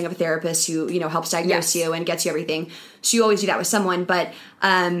counseling of a therapist who, helps diagnose you and gets you everything. So you always do that with someone. But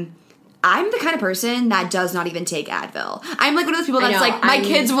I'm the kind of person that does not even take Advil. I'm like one of those people that's like, my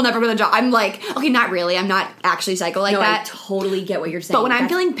kids will never go to the doctor. I'm like, okay, not really. I'm not actually psycho like that. I totally get what you're saying. But when I'm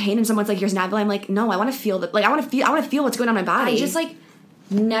feeling pain and someone's like, here's an Advil, I'm like, no, I want to feel that. Like, I want to feel what's going on in my body. I just like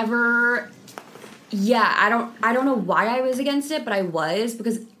never. Yeah, I don't know why I was against it, but I was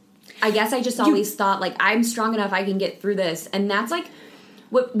because I guess I just always thought like I'm strong enough, I can get through this, and that's like.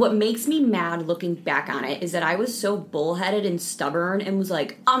 What makes me mad looking back on it is that I was so bullheaded and stubborn and was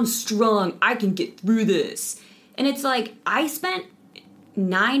like, I'm strong, I can get through this. And it's like, I spent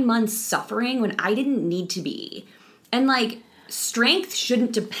 9 months suffering when I didn't need to be. And like, strength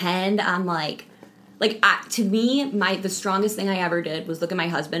shouldn't depend on to me, the strongest thing I ever did was look at my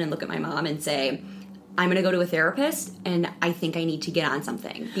husband and look at my mom and say, I'm going to go to a therapist and I think I need to get on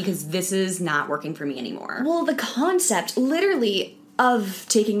something because this is not working for me anymore. Well, the concept, literally, of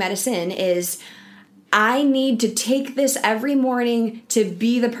taking medicine is I need to take this every morning to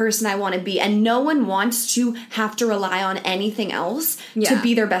be the person I want to be. And no one wants to have to rely on anything else to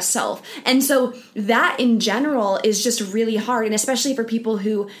be their best self. And so that in general is just really hard. And especially for people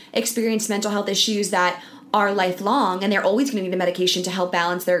who experience mental health issues that are lifelong and they're always going to need the medication to help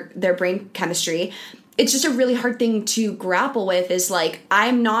balance their brain chemistry. It's just a really hard thing to grapple with is like,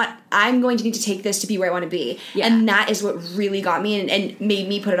 I'm going to need to take this to be where I want to be. Yeah. And that is what really got me and made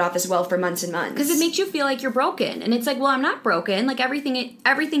me put it off as well for months and months. Because it makes you feel like you're broken. And it's like, well, I'm not broken. Like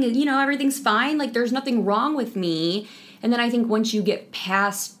everything's fine. Like there's nothing wrong with me. And then I think once you get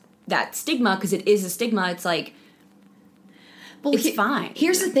past that stigma, because it is a stigma, it's like, well, it's fine.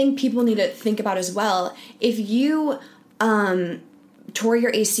 Here's the thing people need to think about as well. If you, tore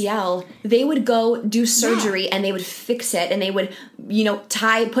your ACL, they would go do surgery and they would fix it and they would,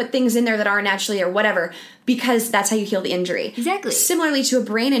 put things in there that aren't naturally or whatever, because that's how you heal the injury. Exactly. Similarly to a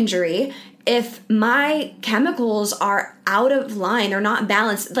brain injury, if my chemicals are out of line, they're not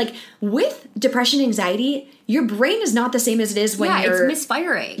balanced, like with depression, anxiety, your brain is not the same as it is when you're... it's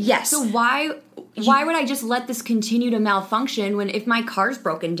misfiring. Yes. So why would I just let this continue to malfunction when if my car's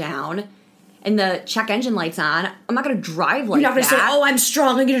broken down and the check engine light's on, I'm not going to drive like that. You're not going to say, oh, I'm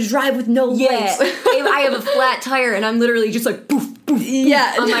strong, I'm going to drive with no lights. If I have a flat tire and I'm literally just like, poof, poof,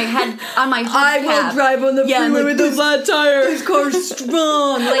 yeah. on my head, on my hubcap. I will drive on the freeway with a flat tire. This car's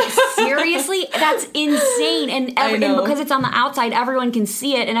strong. Like, seriously? That's insane. And because it's on the outside, everyone can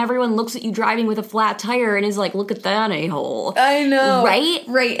see it, and everyone looks at you driving with a flat tire and is like, look at that a-hole. I know. Right?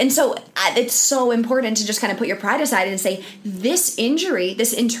 Right. And so it's so important to just kind of put your pride aside and say, this injury,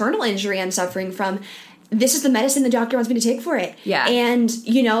 this internal injury I'm suffering from, this is the medicine the doctor wants me to take for it. Yeah. And,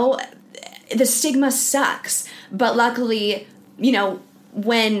 the stigma sucks. But luckily,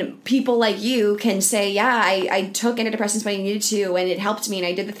 when people like you can say, yeah, I took antidepressants when I needed to, and it helped me, and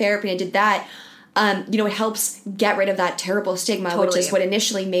I did the therapy, and I did that, it helps get rid of that terrible stigma, which is what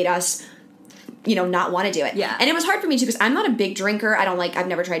initially made us, not want to do it. Yeah. And it was hard for me, too, because I'm not a big drinker. I've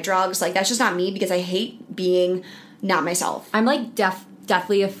never tried drugs. Like, that's just not me, because I hate being not myself. I'm, like,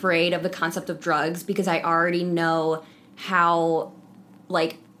 definitely afraid of the concept of drugs because I already know how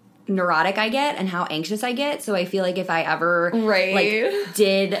like neurotic I get and how anxious I get. So I feel like if I ever like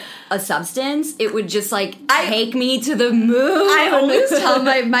did a substance, it would just like take me to the moon. I always tell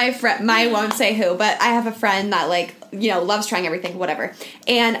my friend, I won't say who, but I have a friend that like, you know, loves trying everything, whatever.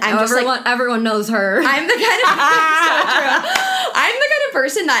 And I'm just like, everyone knows her. I'm the kind of so true. I'm the kind of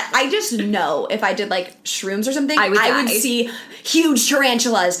person that I just know if I did like shrooms or something, I would see huge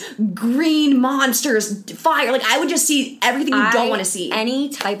tarantulas, green monsters, fire. Like I would just see everything you don't want to see. Any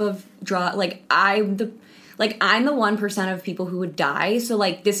type of drug, like I'm the 1% of people who would die. So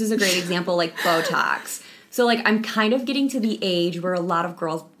like this is a great example, like Botox. So like I'm kind of getting to the age where a lot of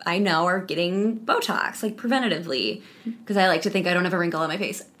girls I know are getting Botox, like preventatively, because I like to think I don't have a wrinkle on my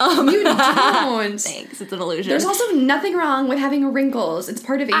face. You don't. Thanks, it's an illusion. There's also nothing wrong with having wrinkles. It's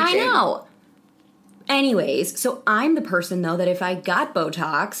part of aging. I know. Anyways, so I'm the person, though, that if I got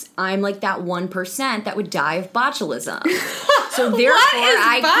Botox, I'm like that 1% that would die of botulism. So therefore,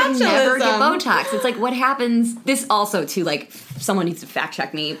 I could never get Botox. It's like, what happens? This also, too, like, someone needs to fact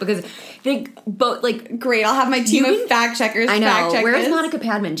check me because they like. Great, I'll have my team of fact checkers. I know. Fact check Where's this. Monica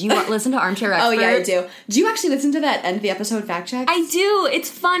Padman? Do you listen to Armchair Expert? Oh yeah, I do. Do you actually listen to that end of the episode fact check? I do. It's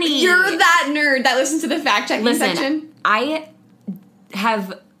funny. You're that nerd that listens to the fact checking section. I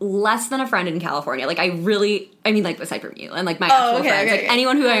have less than a friend in California. Like, I mean, like, aside from you and, like, my actual friends. Like,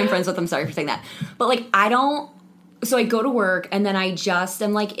 anyone who I am friends with, I'm sorry for saying that. But, like, so I go to work, and then I just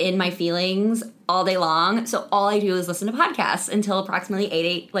am, like, in my feelings all day long. So all I do is listen to podcasts until approximately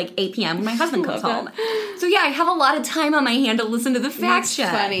 8 p.m. when my husband comes home. So, yeah, I have a lot of time on my hand to listen to the fact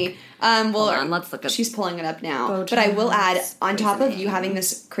check. That's funny. Hold on, let's look up. She's pulling it up now. Botox, but I will add, on top of you having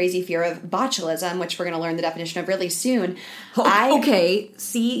this crazy fear of botulism, which we're going to learn the definition of really soon. Okay,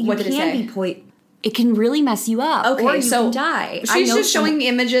 see, you can be it can really mess you up. Okay, or you can die. She's just showing me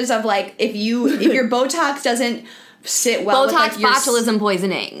images of like if your Botox doesn't sit well Botox with like botulism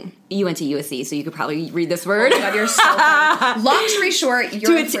poisoning. You went to USC, so you could probably read this word. Oh my God, you're so funny. Long story short,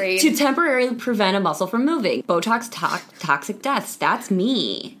 you're afraid. To temporarily prevent a muscle from moving. Botox toxic deaths. That's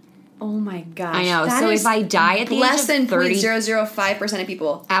me. Oh my gosh. I know. So if I die at the age of 30... Less than 0.005% of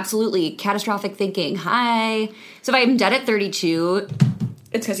people. Absolutely. Catastrophic thinking. Hi. So if I'm dead at 32...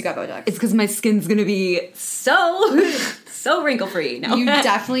 It's because you got Botox. It's because my skin's going to be so wrinkle-free. No. You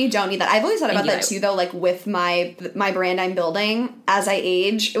definitely don't need that. I've always thought about that too, though, like with my brand I'm building. As I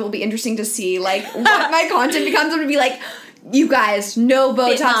age, it will be interesting to see like what my content becomes. I'm going to be like... You guys, no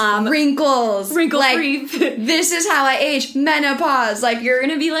Botox, wrinkles, wrinkle-free. Like, this is how I age. Menopause. Like, you're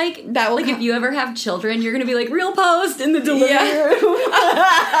gonna be like that. Like, if you ever have children, you're gonna be like real post in the delivery room.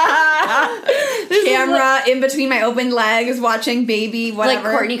 Camera in between my open legs, watching baby.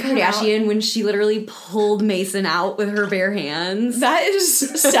 Whatever. Like Kourtney Kardashian when she literally pulled Mason out with her bare hands. That is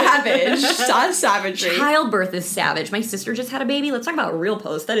savage. That's savagery. Childbirth is savage. My sister just had a baby. Let's talk about real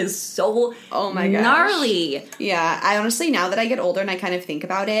post. That is so gosh. gnarly. Yeah, I honestly. Now that I get older and I kind of think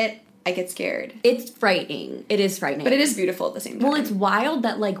about it, I get scared. It's frightening. It is frightening. But it is beautiful at the same time. Well, it's wild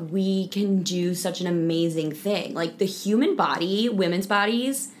that, like, we can do such an amazing thing. Like, the human body, women's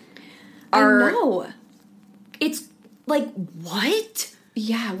bodies are... I know. It's, like, what?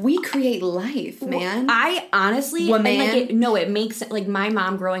 Yeah, we create life, man. I honestly... Woman. It makes... Like, my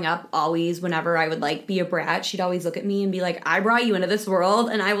mom growing up always, whenever I would, like, be a brat, she'd always look at me and be like, I brought you into this world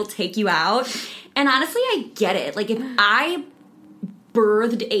and I will take you out. And honestly, I get it. Like, if I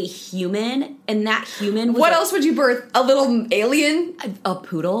birthed a human and that human was... What else would you birth? A little alien? A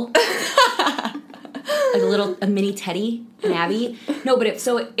poodle? Like a mini Teddy, an Abby? No, but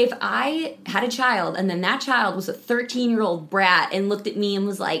if I had a child and then that child was a 13-year-old brat and looked at me and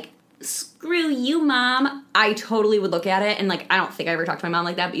was like, screw you, Mom, I totally would look at it and, like, I don't think I ever talked to my mom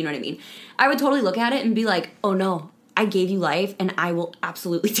like that, but you know what I mean. I would totally look at it and be like, oh, no. I gave you life, and I will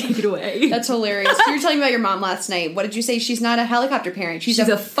absolutely take it away. That's hilarious. You were telling me about your mom last night. What did you say? She's not a helicopter parent. She's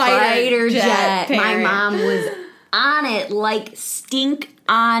a fighter jet parent. My mom was on it like stink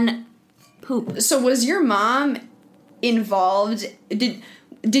on poop. So was your mom involved? Did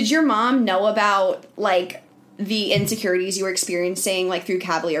your mom know about, like, the insecurities you were experiencing, like, through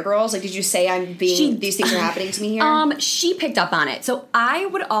Cavalier Girls? Like, did you say these things are happening to me here? She picked up on it. So I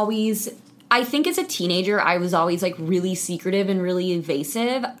would always... I think as a teenager, I was always, like, really secretive and really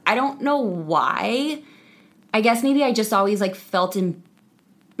evasive. I don't know why. I guess maybe I just always, like, felt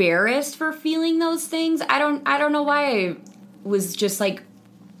embarrassed for feeling those things. I don't know why I was just, like,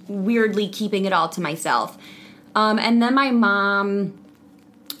 weirdly keeping it all to myself. And then my mom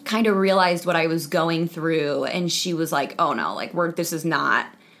kind of realized what I was going through, and she was like, oh, no, like, this is not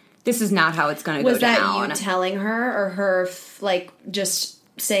how it's going to go down. Was that you telling her, or her, like, just...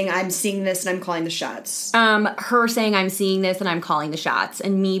 saying I'm seeing this and I'm calling the shots? Her saying I'm seeing this and I'm calling the shots,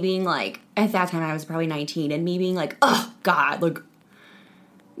 and me being like, at that time I was probably 19, and me being like, oh God, like,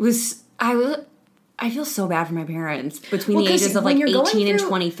 I feel so bad for my parents between the ages of like 18 and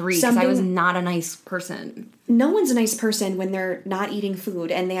 23 because I was not a nice person. No one's a nice person when they're not eating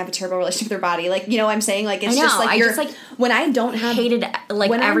food and they have a terrible relationship with their body. Like, you know what I'm saying? Like, it's just like when I don't have hated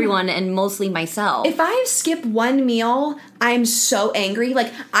like everyone and mostly myself. If I skip one meal, I'm so angry.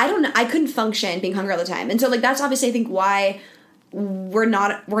 Like, I couldn't function being hungry all the time. And so like that's obviously I think why we're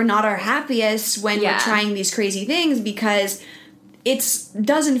not our happiest when we're trying these crazy things, because it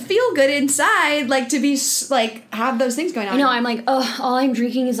doesn't feel good inside, like, to be, like, have those things going on. You know, I'm like, oh, all I'm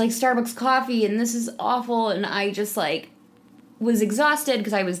drinking is, like, Starbucks coffee, and this is awful, and I just, like, was exhausted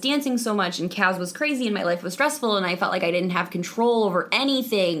because I was dancing so much, and Kaz was crazy, and my life was stressful, and I felt like I didn't have control over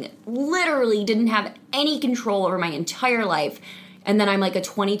anything. Literally didn't have any control over my entire life. And then I'm, like, a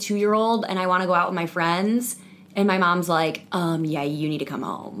 22-year-old, and I want to go out with my friends, and my mom's like, yeah, you need to come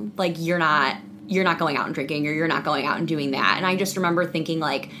home. Like, you're not going out and drinking, or you're not going out and doing that. And I just remember thinking,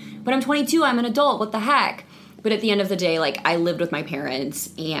 like, but I'm 22, I'm an adult, what the heck? But at the end of the day, like, I lived with my parents,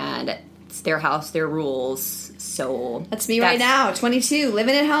 and it's their house, their rules, so... That's me right now, 22,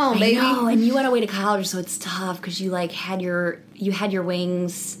 living at home, baby. I know, and you went away to college, so it's tough, because you, like, had your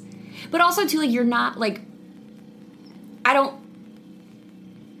wings. But also, too, like, you're not, like... I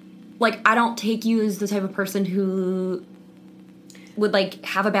don't take you as the type of person who would, like,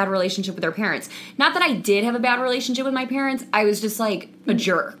 have a bad relationship with their parents. Not that I did have a bad relationship with my parents. I was just, like, a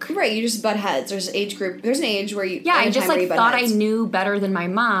jerk. Right, you just butt heads. There's an age where you... Yeah, I just, like, thought I knew better than my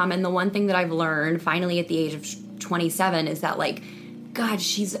mom. And the one thing that I've learned, finally at the age of 27, is that, like, God,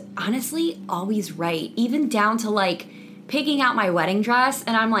 she's honestly always right. Even down to, like, picking out my wedding dress.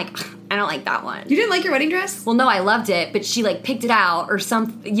 And I'm like, I don't like that one. You didn't like your wedding dress? Well, no, I loved it. But she, like, picked it out or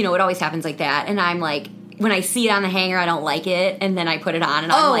something. You know, it always happens like that. And I'm like... When I see it on the hanger, I don't like it, and then I put it on,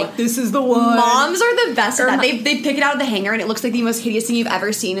 and I'm like, this is the one. Moms are the best at that. They pick it out of the hanger, and it looks like the most hideous thing you've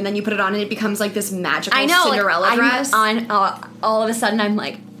ever seen, and then you put it on, and it becomes like this magical Cinderella dress. All of a sudden, I'm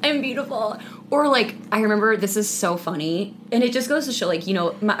like, I'm beautiful. Or, like, I remember, this is so funny, and it just goes to show, like, you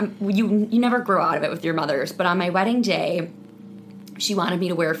know, you never grow out of it with your mothers, but on my wedding day, she wanted me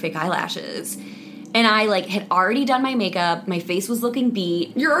to wear fake eyelashes. And I, like, had already done my makeup. My face was looking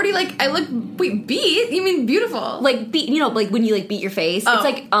beat. You're already, like, wait, beat? You mean beautiful? Like, beat, you know, like, when you, like, beat your face. Oh. It's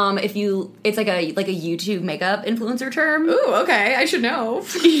like, it's like a YouTube makeup influencer term. Ooh, okay. I should know.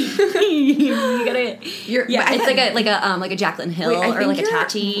 You gotta... it's like a Jaclyn Hill or, like, a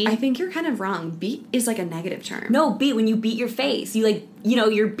Tati. I think you're kind of wrong. Beat is, like, a negative term. No, beat, when you beat your face. You, like, you know,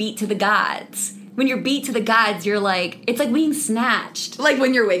 you're beat to the gods. When you're beat to the gods, you're like... It's like being snatched. Like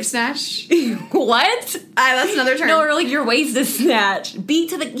when your wig snatched? What? That's another term. No, or like your waist is snatched. Beat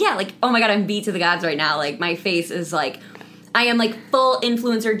to the... Yeah, like, oh my God, I'm beat to the gods right now. Like, my face is like... I am like full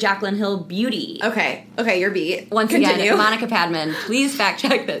influencer Jaclyn Hill beauty. Okay, you're beat. Once again, Monica Padman, please fact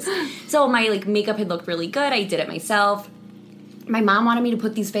check this. So my like makeup had looked really good. I did it myself. My mom wanted me to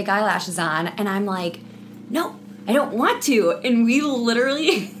put these fake eyelashes on, and I'm like, no, I don't want to. And we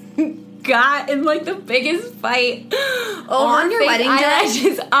literally... got in like the biggest fight on your wedding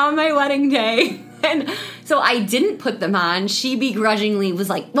day? On my wedding day. And so I didn't put them on. She begrudgingly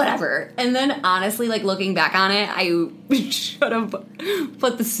was like, whatever. And then honestly, like looking back on it, I should have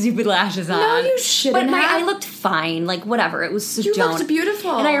put the stupid lashes on. No, you shouldn't. But I looked fine. Like whatever. It was Sedona. You looked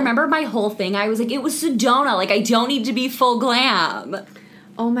beautiful. And I remember my whole thing. I was like, it was Sedona. Like I don't need to be full glam.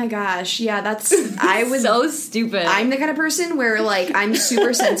 Oh my gosh, yeah, that's... I was so stupid. I'm the kind of person where, like, I'm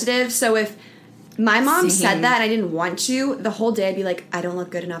super sensitive, so if my mom said that and I didn't want to, the whole day I'd be like, I don't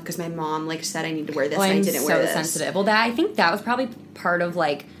look good enough because my mom, like, said I need to wear this and I didn't wear this. I'm so sensitive. Well, I think that was probably part of,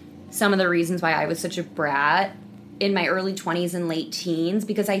 like, some of the reasons why I was such a brat in my early 20s and late teens,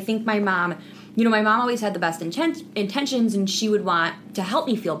 because I think my mom... You know, my mom always had the best intentions, and she would want to help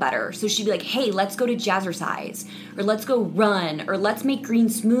me feel better. So she'd be like, hey, let's go to Jazzercise, or let's go run, or let's make green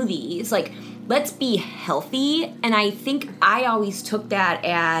smoothies. Like, let's be healthy. And I think I always took that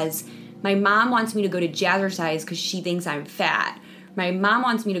as my mom wants me to go to Jazzercise because she thinks I'm fat. My mom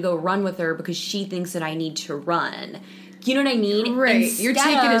wants me to go run with her because she thinks that I need to run. You know what I mean? Right. You're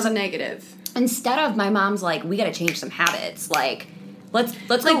taking it as a negative. Instead of my mom's like, we got to change some habits. Like... Let's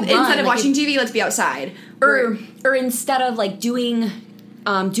like go run. Instead of watching TV, let's be outside. Or instead of like doing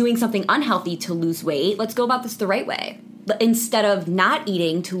something unhealthy to lose weight, let's go about this the right way. Instead of not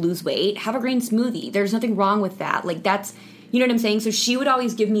eating to lose weight, have a green smoothie. There's nothing wrong with that. Like that's, you know what I'm saying? So she would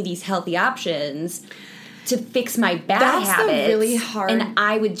always give me these healthy options to fix my bad habits. That's really hard. And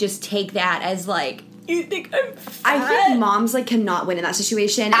I would just take that as like, You think I'm fat? I think moms, like, cannot win in that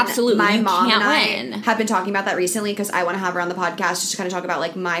situation. Absolutely. My You mom can't and I win. have been talking about that recently because I want to have her on the podcast just to kind of talk about,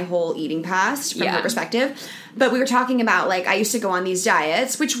 like, my whole eating past from her perspective. But we were talking about, like, I used to go on these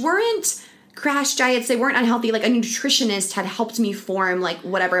diets, which weren't crash diets. They weren't unhealthy. Like, a nutritionist had helped me form, like,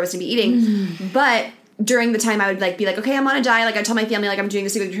 whatever I was going to be eating. But during the time I would, like, be like, okay, I'm on a diet. Like, I'd tell my family, like, I'm doing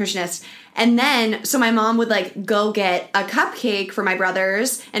this with a nutritionist. And then, so my mom would, like, go get a cupcake for my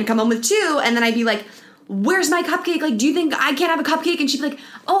brothers and come home with 2. And then I'd be like, where's my cupcake? Like, do you think I can't have a cupcake? And she'd be like,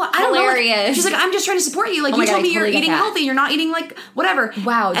 oh, I don't know. Like, she's like, I'm just trying to support you. Like, you told me you're eating healthy. You're not eating, like, whatever.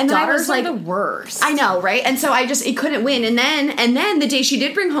 Wow, and then I daughters was like, are the worst. I know, right? And so it couldn't win. And then the day she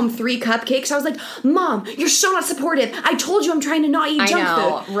did bring home 3 cupcakes, I was like, Mom, you're so not supportive. I told you I'm trying to not eat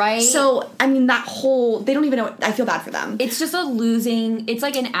junk food. Right? So, I mean, they don't even know. I feel bad for them. It's just it's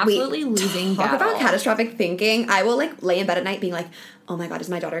like an absolutely losing Talk battle. about catastrophic thinking. I will, like, lay in bed at night being like, oh my God, is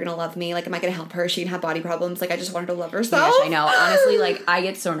my daughter gonna love me? Like, am I gonna help her? She can have body problems. Like, I just want her to love herself. Gosh, I know. Honestly, like, I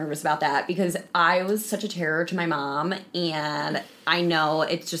get so nervous about that because I was such a terror to my mom, and I know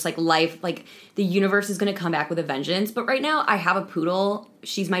it's just like life, like the universe is going to come back with a vengeance. But right now, I have a poodle.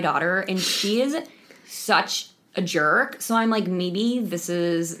 She's my daughter, and she is such a jerk. So I'm like, maybe this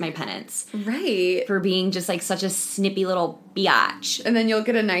is my penance. Right. For being just like such a snippy little biatch. And then you'll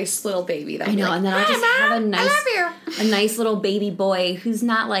get a nice little baby. I know, like, and then I'll just have a nice little baby boy who's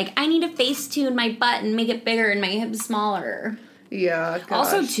not like, I need to Facetune my butt and make it bigger and my hips smaller. Yeah, gosh.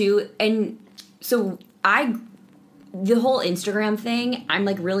 Also, too, and so the whole Instagram thing, I'm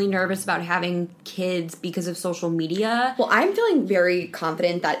like really nervous about having kids because of social media. Well, I'm feeling very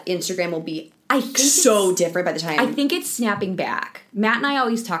confident that Instagram will be so different by the time. I think it's snapping back. Matt and I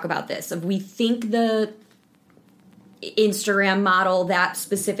always talk about this. We think the Instagram model, that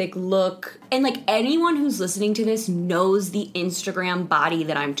specific look, and like anyone who's listening to this knows the Instagram body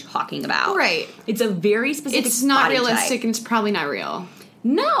that I'm talking about. Right. It's a very specific It's not body realistic type. and it's probably not real.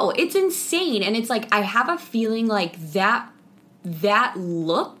 No, it's insane. And it's like, I have a feeling like that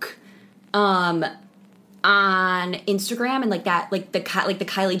look on Instagram and like that, like the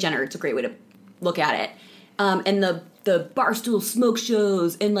Kylie Jenner, it's a great way to look at it. And the Barstool smoke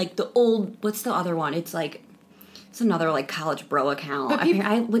shows and like the old, what's the other one? It's like, it's another like college bro account. But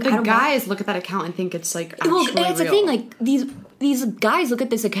the guys look at that account and think it's like actually and it's real. the thing, like these guys look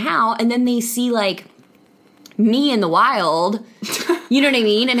at this account and then they see like me in the wild. You know what I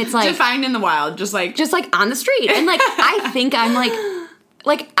mean? And it's like defined in the wild, just like on the street. And like I think I'm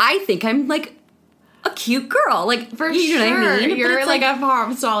like a cute girl. Like for you know sure. what I mean? You're like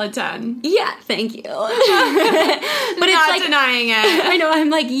a solid 10. Yeah, thank you. But it's not like denying it. I know, I'm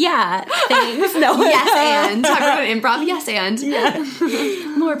like, yeah, thanks. No. Yes, and talk about an improv. Yes, and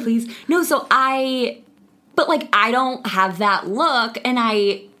yeah. More, please. No, so but like I don't have that look, and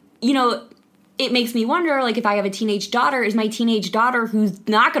it makes me wonder, like, if I have a teenage daughter, is my teenage daughter, who's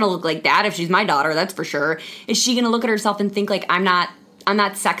not going to look like that, if she's my daughter, that's for sure, is she going to look at herself and think, like, I'm not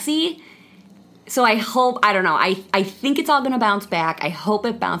sexy? So I hope, I don't know, I think it's all going to bounce back. I hope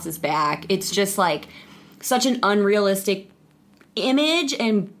it bounces back. It's just, like, such an unrealistic image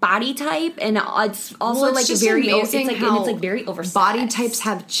and body type, and it's also, like, just very, amazing it's how like very oversized. Body types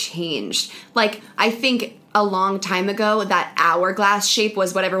have changed. Like, I think a long time ago, that hourglass shape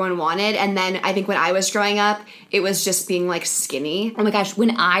was what everyone wanted, and then I think when I was growing up, it was just being, like, skinny. Oh my gosh,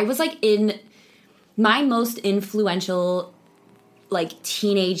 when I was, like, in my most influential, like,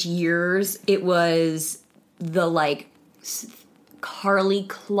 teenage years, it was the, like, Karlie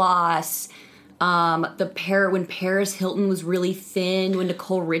Kloss, when Paris Hilton was really thin, when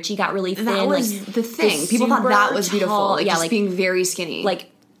Nicole Richie got really thin. That was like, the thing. People thought that was beautiful. Like, yeah, just like, being very skinny. Like,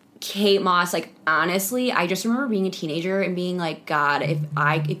 Kate Moss, like, honestly, I just remember being a teenager and being like, God,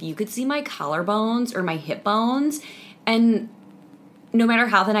 if you could see my collarbones or my hip bones, and no matter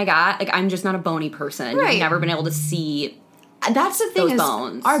how thin I got, like, I'm just not a bony person. Right. You've never been able to see that's the thing, those is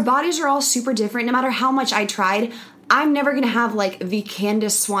bones. Our bodies are all super different. No matter how much I tried, I'm never going to have, like, the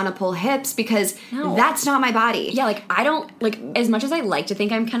Candace Swanepoel hips because that's not my body. Yeah, like, I don't, like, as much as I like to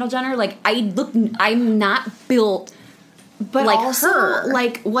think I'm Kendall Jenner, like, I'm not built but like also, her.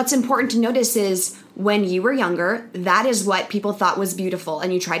 Like, what's important to notice is when you were younger, that is what people thought was beautiful,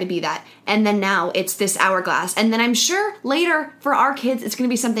 and you try to be that. And then now it's this hourglass. And then I'm sure later for our kids, it's going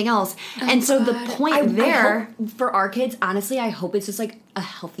to be something else. Oh, and so the point I hope, for our kids, honestly, I hope it's just like a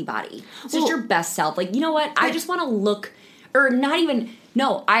healthy body. It's just your best self. Like, you know what? I just want to look, or not even.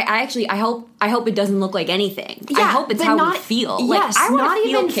 No, I hope it doesn't look like anything. Yeah, I hope it's how we feel. Yes, like, I not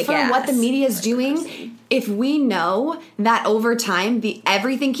feel even kick-ass. for what the media is doing. If we know that over time,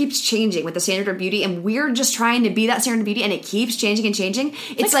 everything keeps changing with the standard of beauty, and we're just trying to be that standard of beauty, and it keeps changing and changing,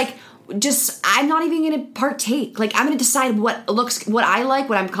 it's like I'm not even going to partake. Like, I'm going to decide what I like,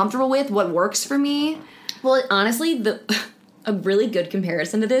 what I'm comfortable with, what works for me. Well, honestly, a really good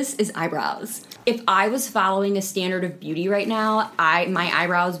comparison to this is eyebrows. If I was following a standard of beauty right now, my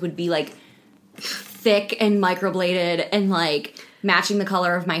eyebrows would be, like, thick and microbladed and, like, matching the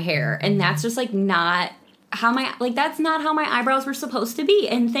color of my hair. And that's just, like, not that's not how my eyebrows were supposed to be.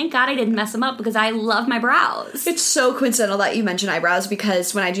 And thank God I didn't mess them up because I love my brows. It's so coincidental that you mentioned eyebrows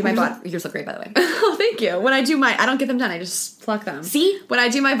because when I do my body... Yours look great, by the way. Oh, thank you. When I do I don't get them done. I just pluck them. See? When I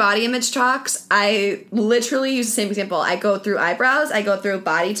do my body image talks, I literally use the same example. I go through eyebrows, I go through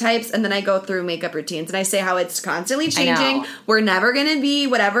body types, and then I go through makeup routines. And I say how it's constantly changing. We're never going to be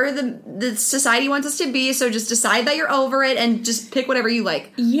whatever the society wants us to be, so just decide that you're over it and just pick whatever you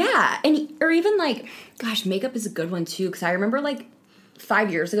like. Yeah. Or even, like... Gosh, makeup is a good one, too, because I remember, like,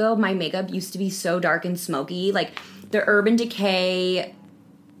 5 years ago, my makeup used to be so dark and smoky. Like, the Urban Decay,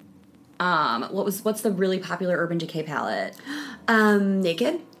 what's the really popular Urban Decay palette?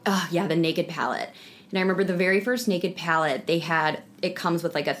 Naked? Oh, yeah, the Naked palette. And I remember the very first Naked palette, it comes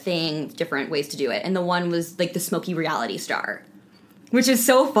with, like, a thing, different ways to do it. And the one was, like, the smoky reality star. Which is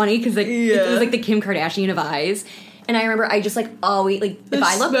so funny, because, like, it was, like, the Kim Kardashian of eyes. And I remember I just, like, always, like, if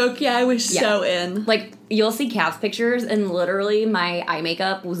I look... Smoke, yeah, I was so in. Like, you'll see Cavs pictures, and literally my eye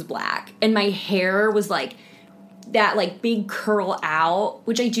makeup was black. And my hair was, like, that, like, big curl out,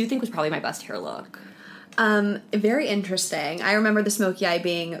 which I do think was probably my best hair look. Very interesting. I remember the smoky eye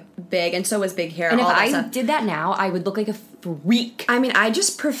being big, and so was big hair. And if I did that now, I would look like a freak. I mean, I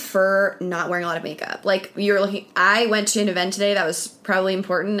just prefer not wearing a lot of makeup. Like, I went to an event today that was probably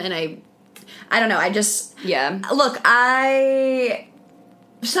important, and I don't know, look,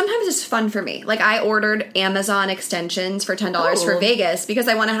 sometimes it's fun for me. Like, I ordered Amazon extensions for $10 for Vegas because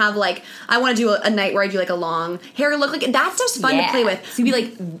I want to have, like, I want to do a night where I do, like, a long hair look. Like, that's just fun to play with. So you'd be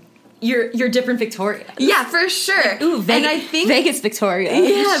like, you're different Victoria. Yeah, for sure. Like, ooh, and I think Vegas Victoria.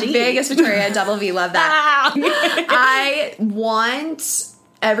 Yeah, Vegas Victoria, double V, love that. I want...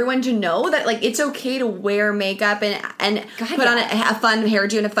 everyone to know that, like, it's okay to wear makeup and put on a fun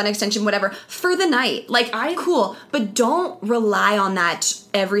hairdo and a fun extension, whatever, for the night. Like, cool. But don't rely on that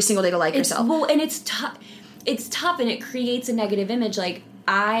every single day to like yourself. Well, and it's tough. It's tough, and it creates a negative image. Like,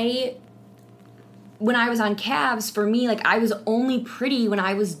 when I was on Cavs, for me, like, I was only pretty when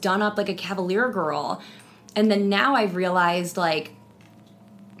I was done up like a Cavalier girl. And then now I've realized, like,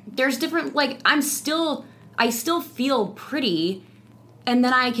 there's different, like, I still feel pretty. And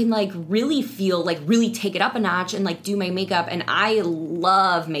then I can, like, really feel, like, really take it up a notch and, like, do my makeup. And I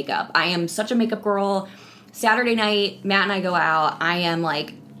love makeup. I am such a makeup girl. Saturday night, Matt and I go out. I am,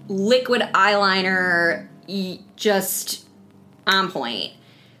 like, liquid eyeliner, just on point.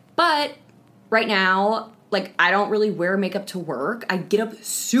 But right now, like, I don't really wear makeup to work. I get up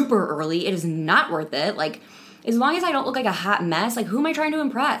super early. It is not worth it. Like, as long as I don't look like a hot mess, like, who am I trying to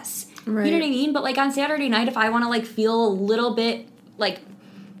impress? Right. You know what I mean? But, like, on Saturday night, if I want to, like, feel a little bit... like,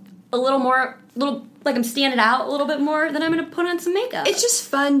 like I'm standing out a little bit more, then I'm going to put on some makeup. It's just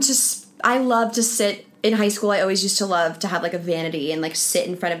fun I love to sit, in high school I always used to love to have, like, a vanity and, like, sit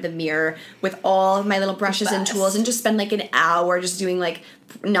in front of the mirror with all of my little brushes and tools and just spend, like, an hour just doing, like,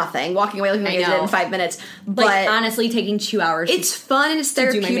 nothing, walking away looking like I did it in 5 minutes. But like, honestly, taking 2 hours. It's fun and it's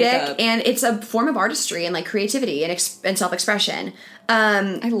therapeutic and it's a form of artistry and, like, creativity and self-expression.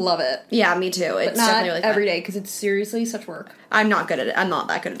 I love it. Yeah, me too. It's definitely really fun. Every day, because it's seriously such work. I'm not good at it. I'm not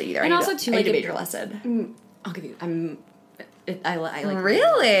that good at it either. And also, too, I like, need a major lesson. I'll give you. I like.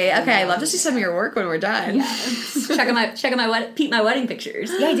 Really? Okay, I love to see some of your work when we're done. Yeah. check out my wedding pictures.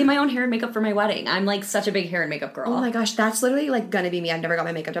 Yeah, I did my own hair and makeup for my wedding. I'm, like, such a big hair and makeup girl. Oh my gosh, that's literally, like, gonna be me. I've never got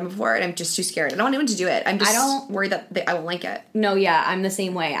my makeup done before, and I'm just too scared. I don't want anyone to do it. I'm just worried that I won't like it. No, yeah, I'm the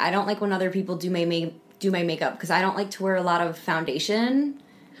same way. I don't like when other people do my makeup because I don't like to wear a lot of foundation.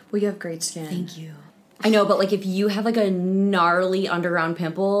 Well, you have great skin. Thank you. I know, but, like, if you have, like, a gnarly underground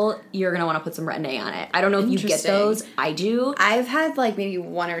pimple, you're going to want to put some Retin-A on it. I don't know if you get those. I do. I've had, like, maybe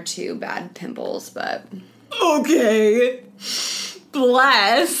 1 or 2 bad pimples, but... Okay.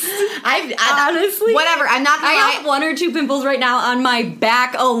 Bless. I honestly... Whatever, I'm not gonna lie. I have 1 or 2 pimples right now on my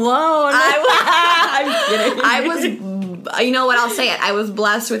back alone. I'm kidding. I was... You know what? I'll say it. I was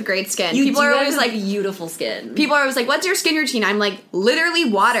blessed with great skin. People are always like, beautiful skin. People are always like, what's your skin routine? I'm like, literally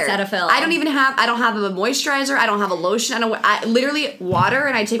water. Cetaphil. I don't have a moisturizer. I don't have a lotion. I literally water,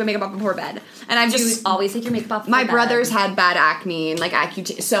 and I take my makeup off before bed. And I've just always take your makeup off before my bed. brothers had bad acne and, like,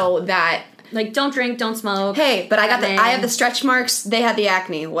 so that... Like, don't drink, don't smoke. Hey, but I have the stretch marks. They had the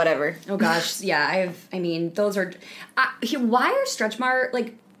acne. Whatever. Oh gosh, yeah. Those are... why are stretch marks,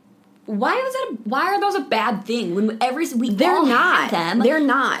 like... Why are those a bad thing? When They're all not. have them. They're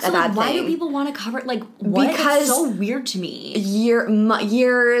not a bad thing. Why do people want to cover like what? Because it's so weird to me.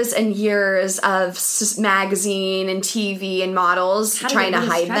 Years and years of magazine and TV and models trying to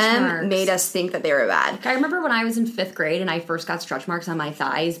hide them made us think that they were bad. I remember when I was in 5th grade and I first got stretch marks on my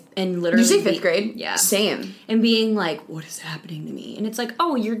thighs and literally. Did you say 5th grade? Yeah, same. And being like, what is happening to me? And it's like,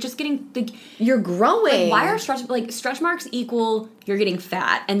 oh, you're just getting you're growing. Like, why are stretch marks equal? You're getting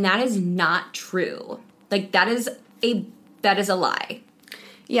fat, and that is not true. Like that is a lie.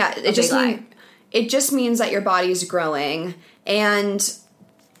 Yeah, it just means that your body's growing, and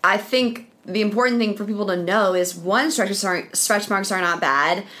I think the important thing for people to know is one, stretch marks are not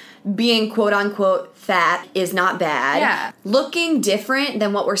bad. Being quote unquote fat is not bad. Yeah. Looking different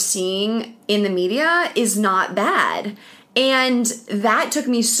than what we're seeing in the media is not bad. And that took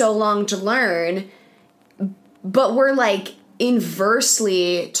me so long to learn, but we're like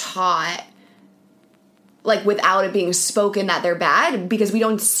inversely taught, like without it being spoken, that they're bad because we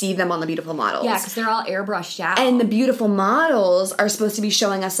don't see them on the beautiful models. Yeah, because they're all airbrushed out. And the beautiful models are supposed to be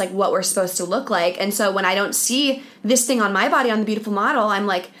showing us like what we're supposed to look like. And so when I don't see this thing on my body on the beautiful model, I'm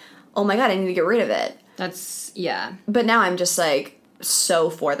like, oh my God, I need to get rid of it. Yeah. But now I'm just like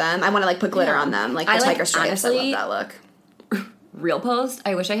so for them. I want to like put glitter on them, like the tiger stripes. Honestly, I love that look. Real post,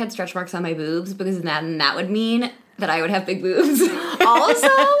 I wish I had stretch marks on my boobs because that would mean that I would have big boobs. Also,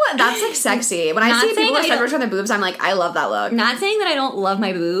 that's like sexy. When I see people with stretch marks on their boobs, I'm like, I love that look. Not saying that I don't love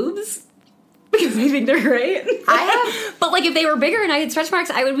my boobs because I think they're great. But like if they were bigger and I had stretch marks,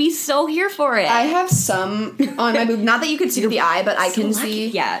 I would be so here for it. I have some on my boob. Not that you could see with the eye, but I can see.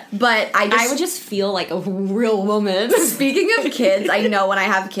 Yeah. But I would just feel like a real woman. Speaking of kids, I know when I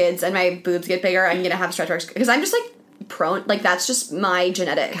have kids and my boobs get bigger, I'm gonna have stretch marks because I'm just like prone. Like that's just my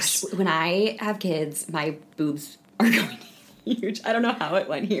genetics. Gosh, when I have kids, my boobs are going huge. I don't know how it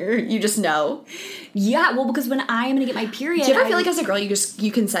went here. You just know. Yeah, well, because when I am gonna get my period, do you ever feel like as a girl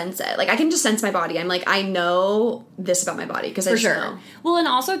you can sense it? Like I can just sense my body. I'm like, I know this about my body because I just know. Well, and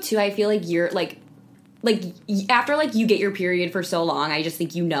also too, I feel like you're like after like you get your period for so long, I just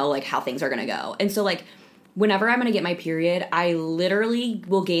think you know like how things are gonna go, and so like. Whenever I'm going to get my period, I literally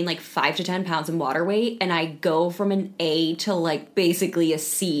will gain like 5 to 10 pounds in water weight, and I go from an A to like basically a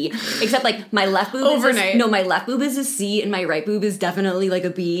C. Except like my left boob my left boob is a C, and my right boob is definitely like a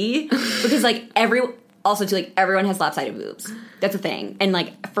B because like everyone has lopsided boobs. That's a thing. And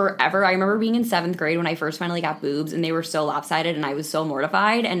like forever, I remember being in 7th grade when I first finally got boobs, and they were so lopsided, and I was so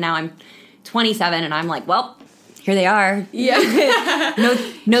mortified. And now I'm 27, and I'm like, well, here they are. Yeah.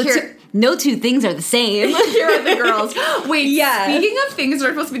 No two things are the same. Here are the girls. Wait, yeah. Speaking of things that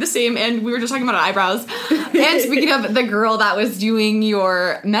are supposed to be the same, and we were just talking about eyebrows, and speaking of the girl that was doing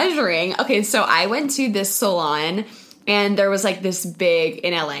your measuring, okay, so I went to this salon, and there was like this big,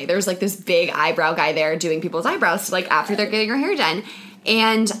 in LA, there was like this big eyebrow guy there doing people's eyebrows, like after they're getting their hair done.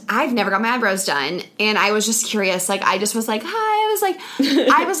 And I've never got my eyebrows done, and I was just curious. Like, I just was like, "Hi."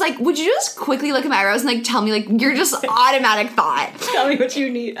 I was like, "Would you just quickly look at my eyebrows and like tell me like your just automatic thought? Tell me what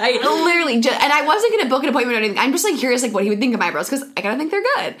you need." I literally just, and I wasn't gonna book an appointment or anything. I'm just like curious, like what he would think of my eyebrows because I gotta think they're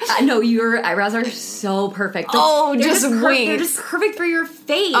good. No, your eyebrows are so perfect. They're just wait. They're just perfect for your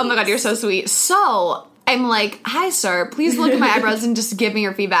face. Oh my God, you're so sweet. So I'm like, "Hi, sir. Please look at my eyebrows and just give me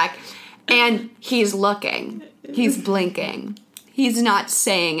your feedback." And he's looking. He's blinking. He's not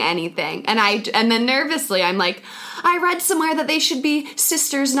saying anything. And then nervously, I'm like, I read somewhere that they should be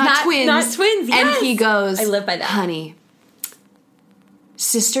sisters, not twins. Not twins, yes. And he goes, I live by that. Honey,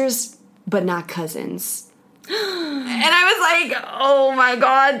 sisters, but not cousins. And I was like, oh my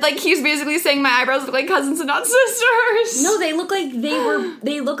God. Like, he's basically saying my eyebrows look like cousins and not sisters. No, they look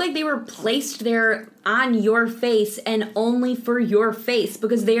like they were placed there on your face and only for your face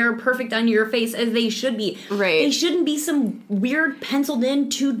because they are perfect on your face as they should be. Right. They shouldn't be some weird penciled in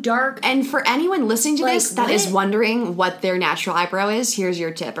too dark. And for anyone listening to this that is wondering what their natural eyebrow is, here's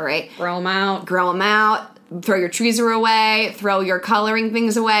your tip, all right? Grow them out. Grow them out. Throw your tweezer away, throw your coloring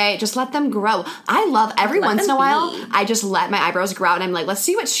things away, just let them grow. I love every once in a while, I just let my eyebrows grow out and I'm like, let's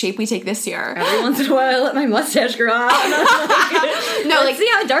see what shape we take this year. Every once in a while I let my mustache grow out. Let's see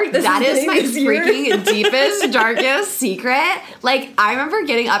how dark this is. That is my freaking deepest, darkest secret. Like, I remember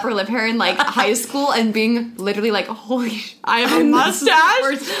getting upper lip hair in like high school and being literally like, holy I have a mustache. I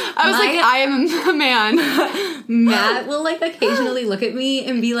was like, I am a man. Matt will like occasionally look at me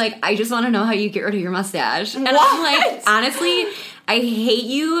and be like, I just want to know how you get rid of your mustache. And what? I'm like, honestly, I hate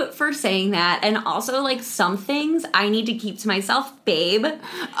you for saying that. And also, like, some things I need to keep to myself, babe.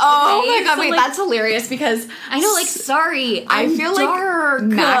 Oh my God, wait, that's hilarious because I know, like, sorry, I feel dark.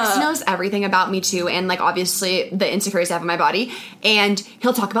 like Max knows everything about me too, and like obviously the insecurities I have in my body. And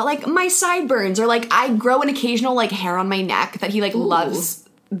he'll talk about like my sideburns, or like I grow an occasional like hair on my neck that he like loves.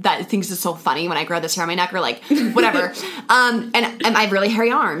 That thinks is so funny when I grow this hair on my neck, or like whatever. And I have really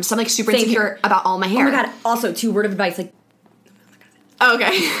hairy arms, so I'm like super insecure about all my hair. Oh my god! Also, 2 word of advice, like. Oh, okay.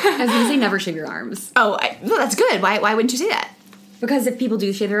 I was gonna say never shave your arms. Oh, well, that's good. Why wouldn't you say that? Because if people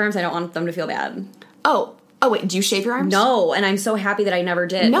do shave their arms, I don't want them to feel bad. Oh, wait, do you shave your arms? No, and I'm so happy that I never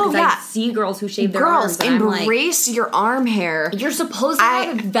did. No, because yeah. I see girls who shave their arms. Girls, embrace your arm hair. You're supposed to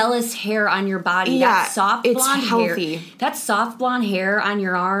have vellus hair on your body. Yeah, that soft blonde it's healthy. hair. That soft blonde hair on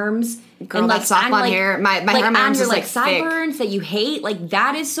your arms. Girl, and that soft blonde hair. My hair on my arms your, is like sideburns thick. that you hate. Like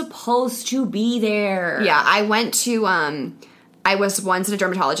that is supposed to be there. Yeah, I went to I was once in a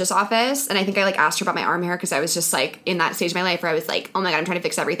dermatologist's office, and I think I like asked her about my arm hair because I was just like in that stage of my life where I was like, oh my god, I'm trying to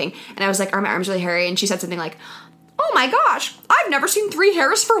fix everything, and I was like, are my arms really hairy? And she said something like, oh my gosh, I've never seen 3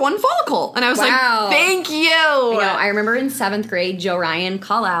 hairs for 1 follicle. And I was like, thank you. I remember in 7th grade, Joe Ryan,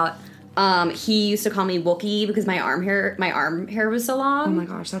 call out. He used to call me Wookie because my arm hair was so long. Oh my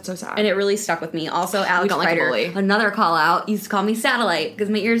gosh, that's so sad. And it really stuck with me. Also, Alex Kreider, another call out, used to call me Satellite because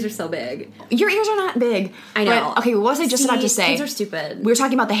my ears are so big. Your ears are not big. I know. But, okay, what was I just about to say? Kids are stupid. We were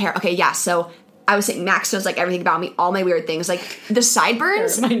talking about the hair. Okay, yeah, so I was saying Max knows like everything about me, all my weird things. Like the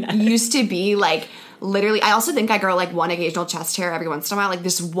sideburns used to be like literally, I also think I grow like one occasional chest hair every once in a while, like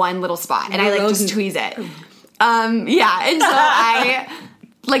this one little spot, and I like just tweeze it. Yeah, and so I...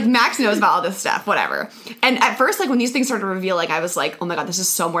 Like, Max knows about all this stuff, whatever. And at first, like, when these things started to reveal, like, I was like, oh my god, this is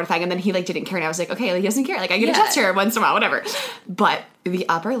so mortifying. And then he, like, didn't care. And I was like, okay, like, he doesn't care. Like, I get a chest hair once in a while, whatever. But the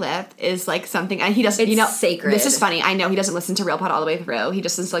upper lip is, like, something, and he doesn't, it's sacred. This is funny. I know he doesn't listen to Real Pod all the way through. He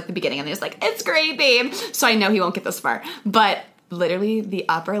just listens to, like, the beginning, and he's like, it's great, babe. So I know he won't get this far. But... literally, the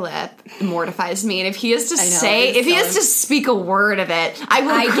upper lip mortifies me, and if he is to he is to speak a word of it, I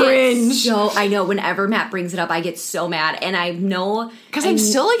will cringe. I know. Whenever Matt brings it up, I get so mad, and I know because I'm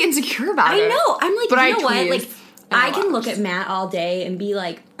still like insecure about it. I know. I'm like, but you know what? Like, I can look at at Matt all day and be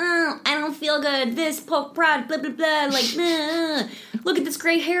like, I don't feel good. This poke prod, blah blah blah. Like, look at this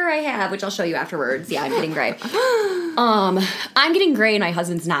gray hair I have, which I'll show you afterwards. Yeah, I'm getting gray. I'm getting gray, and my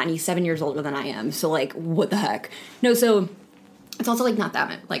husband's not, and he's 7 years older than I am. So like, what the heck? No, so. It's also, like, not that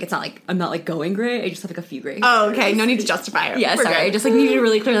much. Like, it's not, like, I'm not, like, going gray. I just have, like, a few gray hairs. Oh, okay. No need to justify it. Yeah, sorry. I just, like, needed to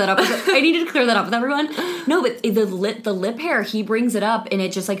really clear that up. I needed to clear that up with everyone. No, but the lip hair, he brings it up, and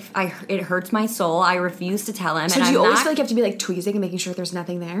it just, like, it hurts my soul. I refuse to tell him. So do you always feel like you have to be, like, tweezing and making sure there's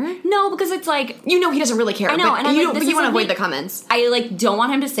nothing there? No, because it's, like... You know he doesn't really care. I know, and you want to avoid the comments. I, like, don't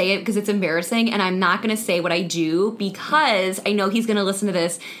want him to say it because it's embarrassing, and I'm not going to say what I do because I know he's going to listen to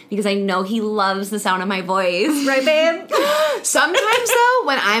this because I know he loves the sound of my voice. Right, babe? Sometimes, though,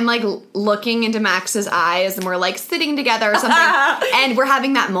 when I'm, like, looking into Max's eyes and we're, like, sitting together or something, and we're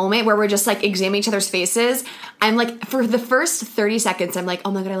having that moment where we're just, like, examining each other's faces, I'm, like, for the first 30 seconds, I'm like,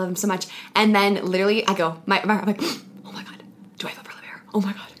 oh, my God, I love him so much. And then, literally, I go, I'm like, oh, my God, do I have upper lip hair? Oh,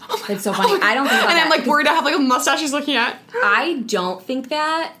 my God. Oh my it's so funny. I don't think about and that. I'm, like, worried I have, like, a mustache he's looking at. I don't think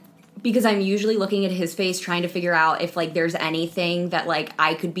that. Because I'm usually looking at his face trying to figure out if, like, there's anything that, like,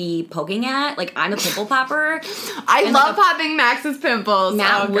 I could be poking at. Like, I'm a pimple popper. I love popping Max's pimples.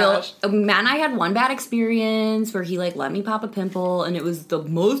 Matt and I had one bad experience where he, like, let me pop a pimple, and it was the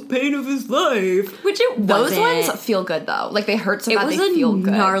most pain of his life. Which it wasn't. Those ones feel good, though. Like, they hurt so bad they feel good. It was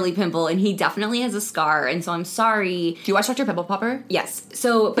a gnarly pimple, and he definitely has a scar, and so I'm sorry. Do you watch Dr. Pimple Popper? Yes.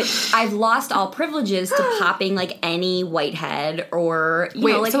 So, but I've lost all privileges to popping, like, any whitehead or, you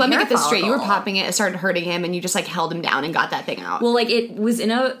know, like, so let me get this follicle. straight. You were popping it started hurting him, and you just, like, held him down and got that thing out. Well, like, it was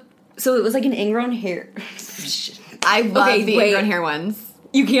so it was, like, an ingrown hair. I love the ingrown hair ones.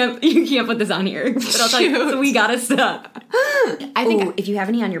 You can't put this on here. But I'll tell you, so we gotta stop. I think if you have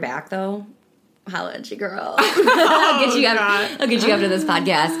any on your back, though, holla at you, girl. I'll get you after this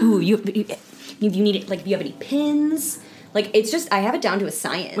podcast. Ooh, if you need it, like, if you have any pins, like, it's just, I have it down to a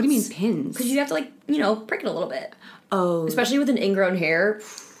science. What do you mean pins? Because you have to, like, you know, prick it a little bit. Oh. Especially with an ingrown hair.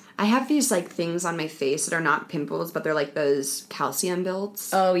 I have these, like, things on my face that are not pimples, but they're, like, those calcium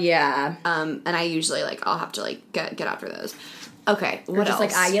builds. Oh, yeah. And I usually, like, I'll have to, like, get after those. Okay, what else?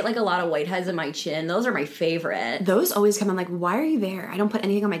 Like, I get, like, a lot of whiteheads in my chin. Those are my favorite. Those always come. I'm like, why are you there? I don't put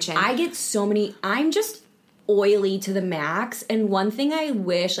anything on my chin. I get so many. I'm just oily to the max. And one thing I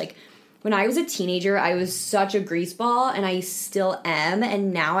wish, like, when I was a teenager, I was such a greaseball, and I still am.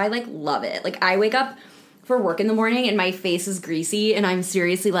 And now I, like, love it. Like, I wake up for work in the morning and my face is greasy, and I'm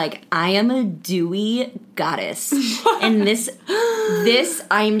seriously like, I am a dewy goddess. And this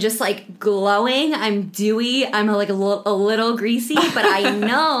I'm just, like, glowing. I'm dewy. I'm a little greasy, but I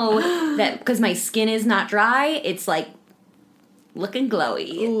know that because my skin is not dry, it's like looking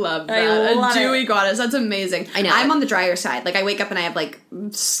glowy. Love that. I love a dewy it. goddess. That's amazing. I know. I'm on the drier side. Like, I wake up and I have, like,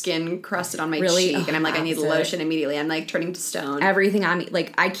 skin crusted on my Really? cheek. And I'm like, I need Opposite. lotion immediately. I'm, like, turning to stone. Everything on me,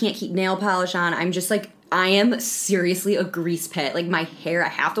 like, I can't keep nail polish on. I'm just like, I am seriously a grease pit. Like, my hair, I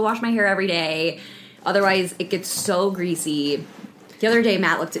have to wash my hair every day. Otherwise, it gets so greasy. The other day,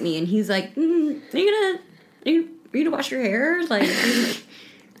 Matt looked at me and he's like, are you gonna wash your hair? Like,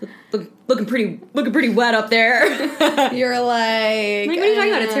 looking pretty wet up there. You're like... Like, what are you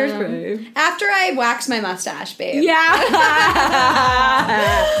talking about? It's hairspray. After I wax my mustache, babe. Yeah.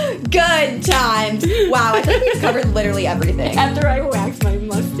 Good times. Wow, I think we've covered literally everything. After I wax my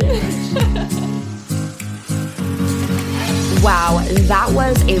mustache. Wow, that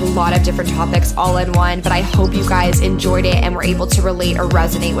was a lot of different topics all in one, but I hope you guys enjoyed it and were able to relate or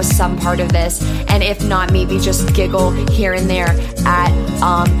resonate with some part of this. And if not, maybe just giggle here and there at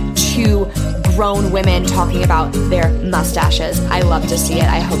two grown women talking about their mustaches. I love to see it.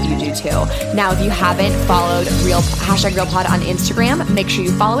 I hope you do too. Now, if you haven't followed #RealPod on Instagram, make sure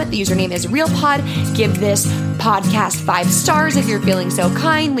you follow it. The username is RealPod. Give this podcast 5 stars if you're feeling so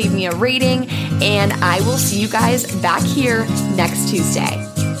kind. Leave me a rating, and I will see you guys back here next Tuesday.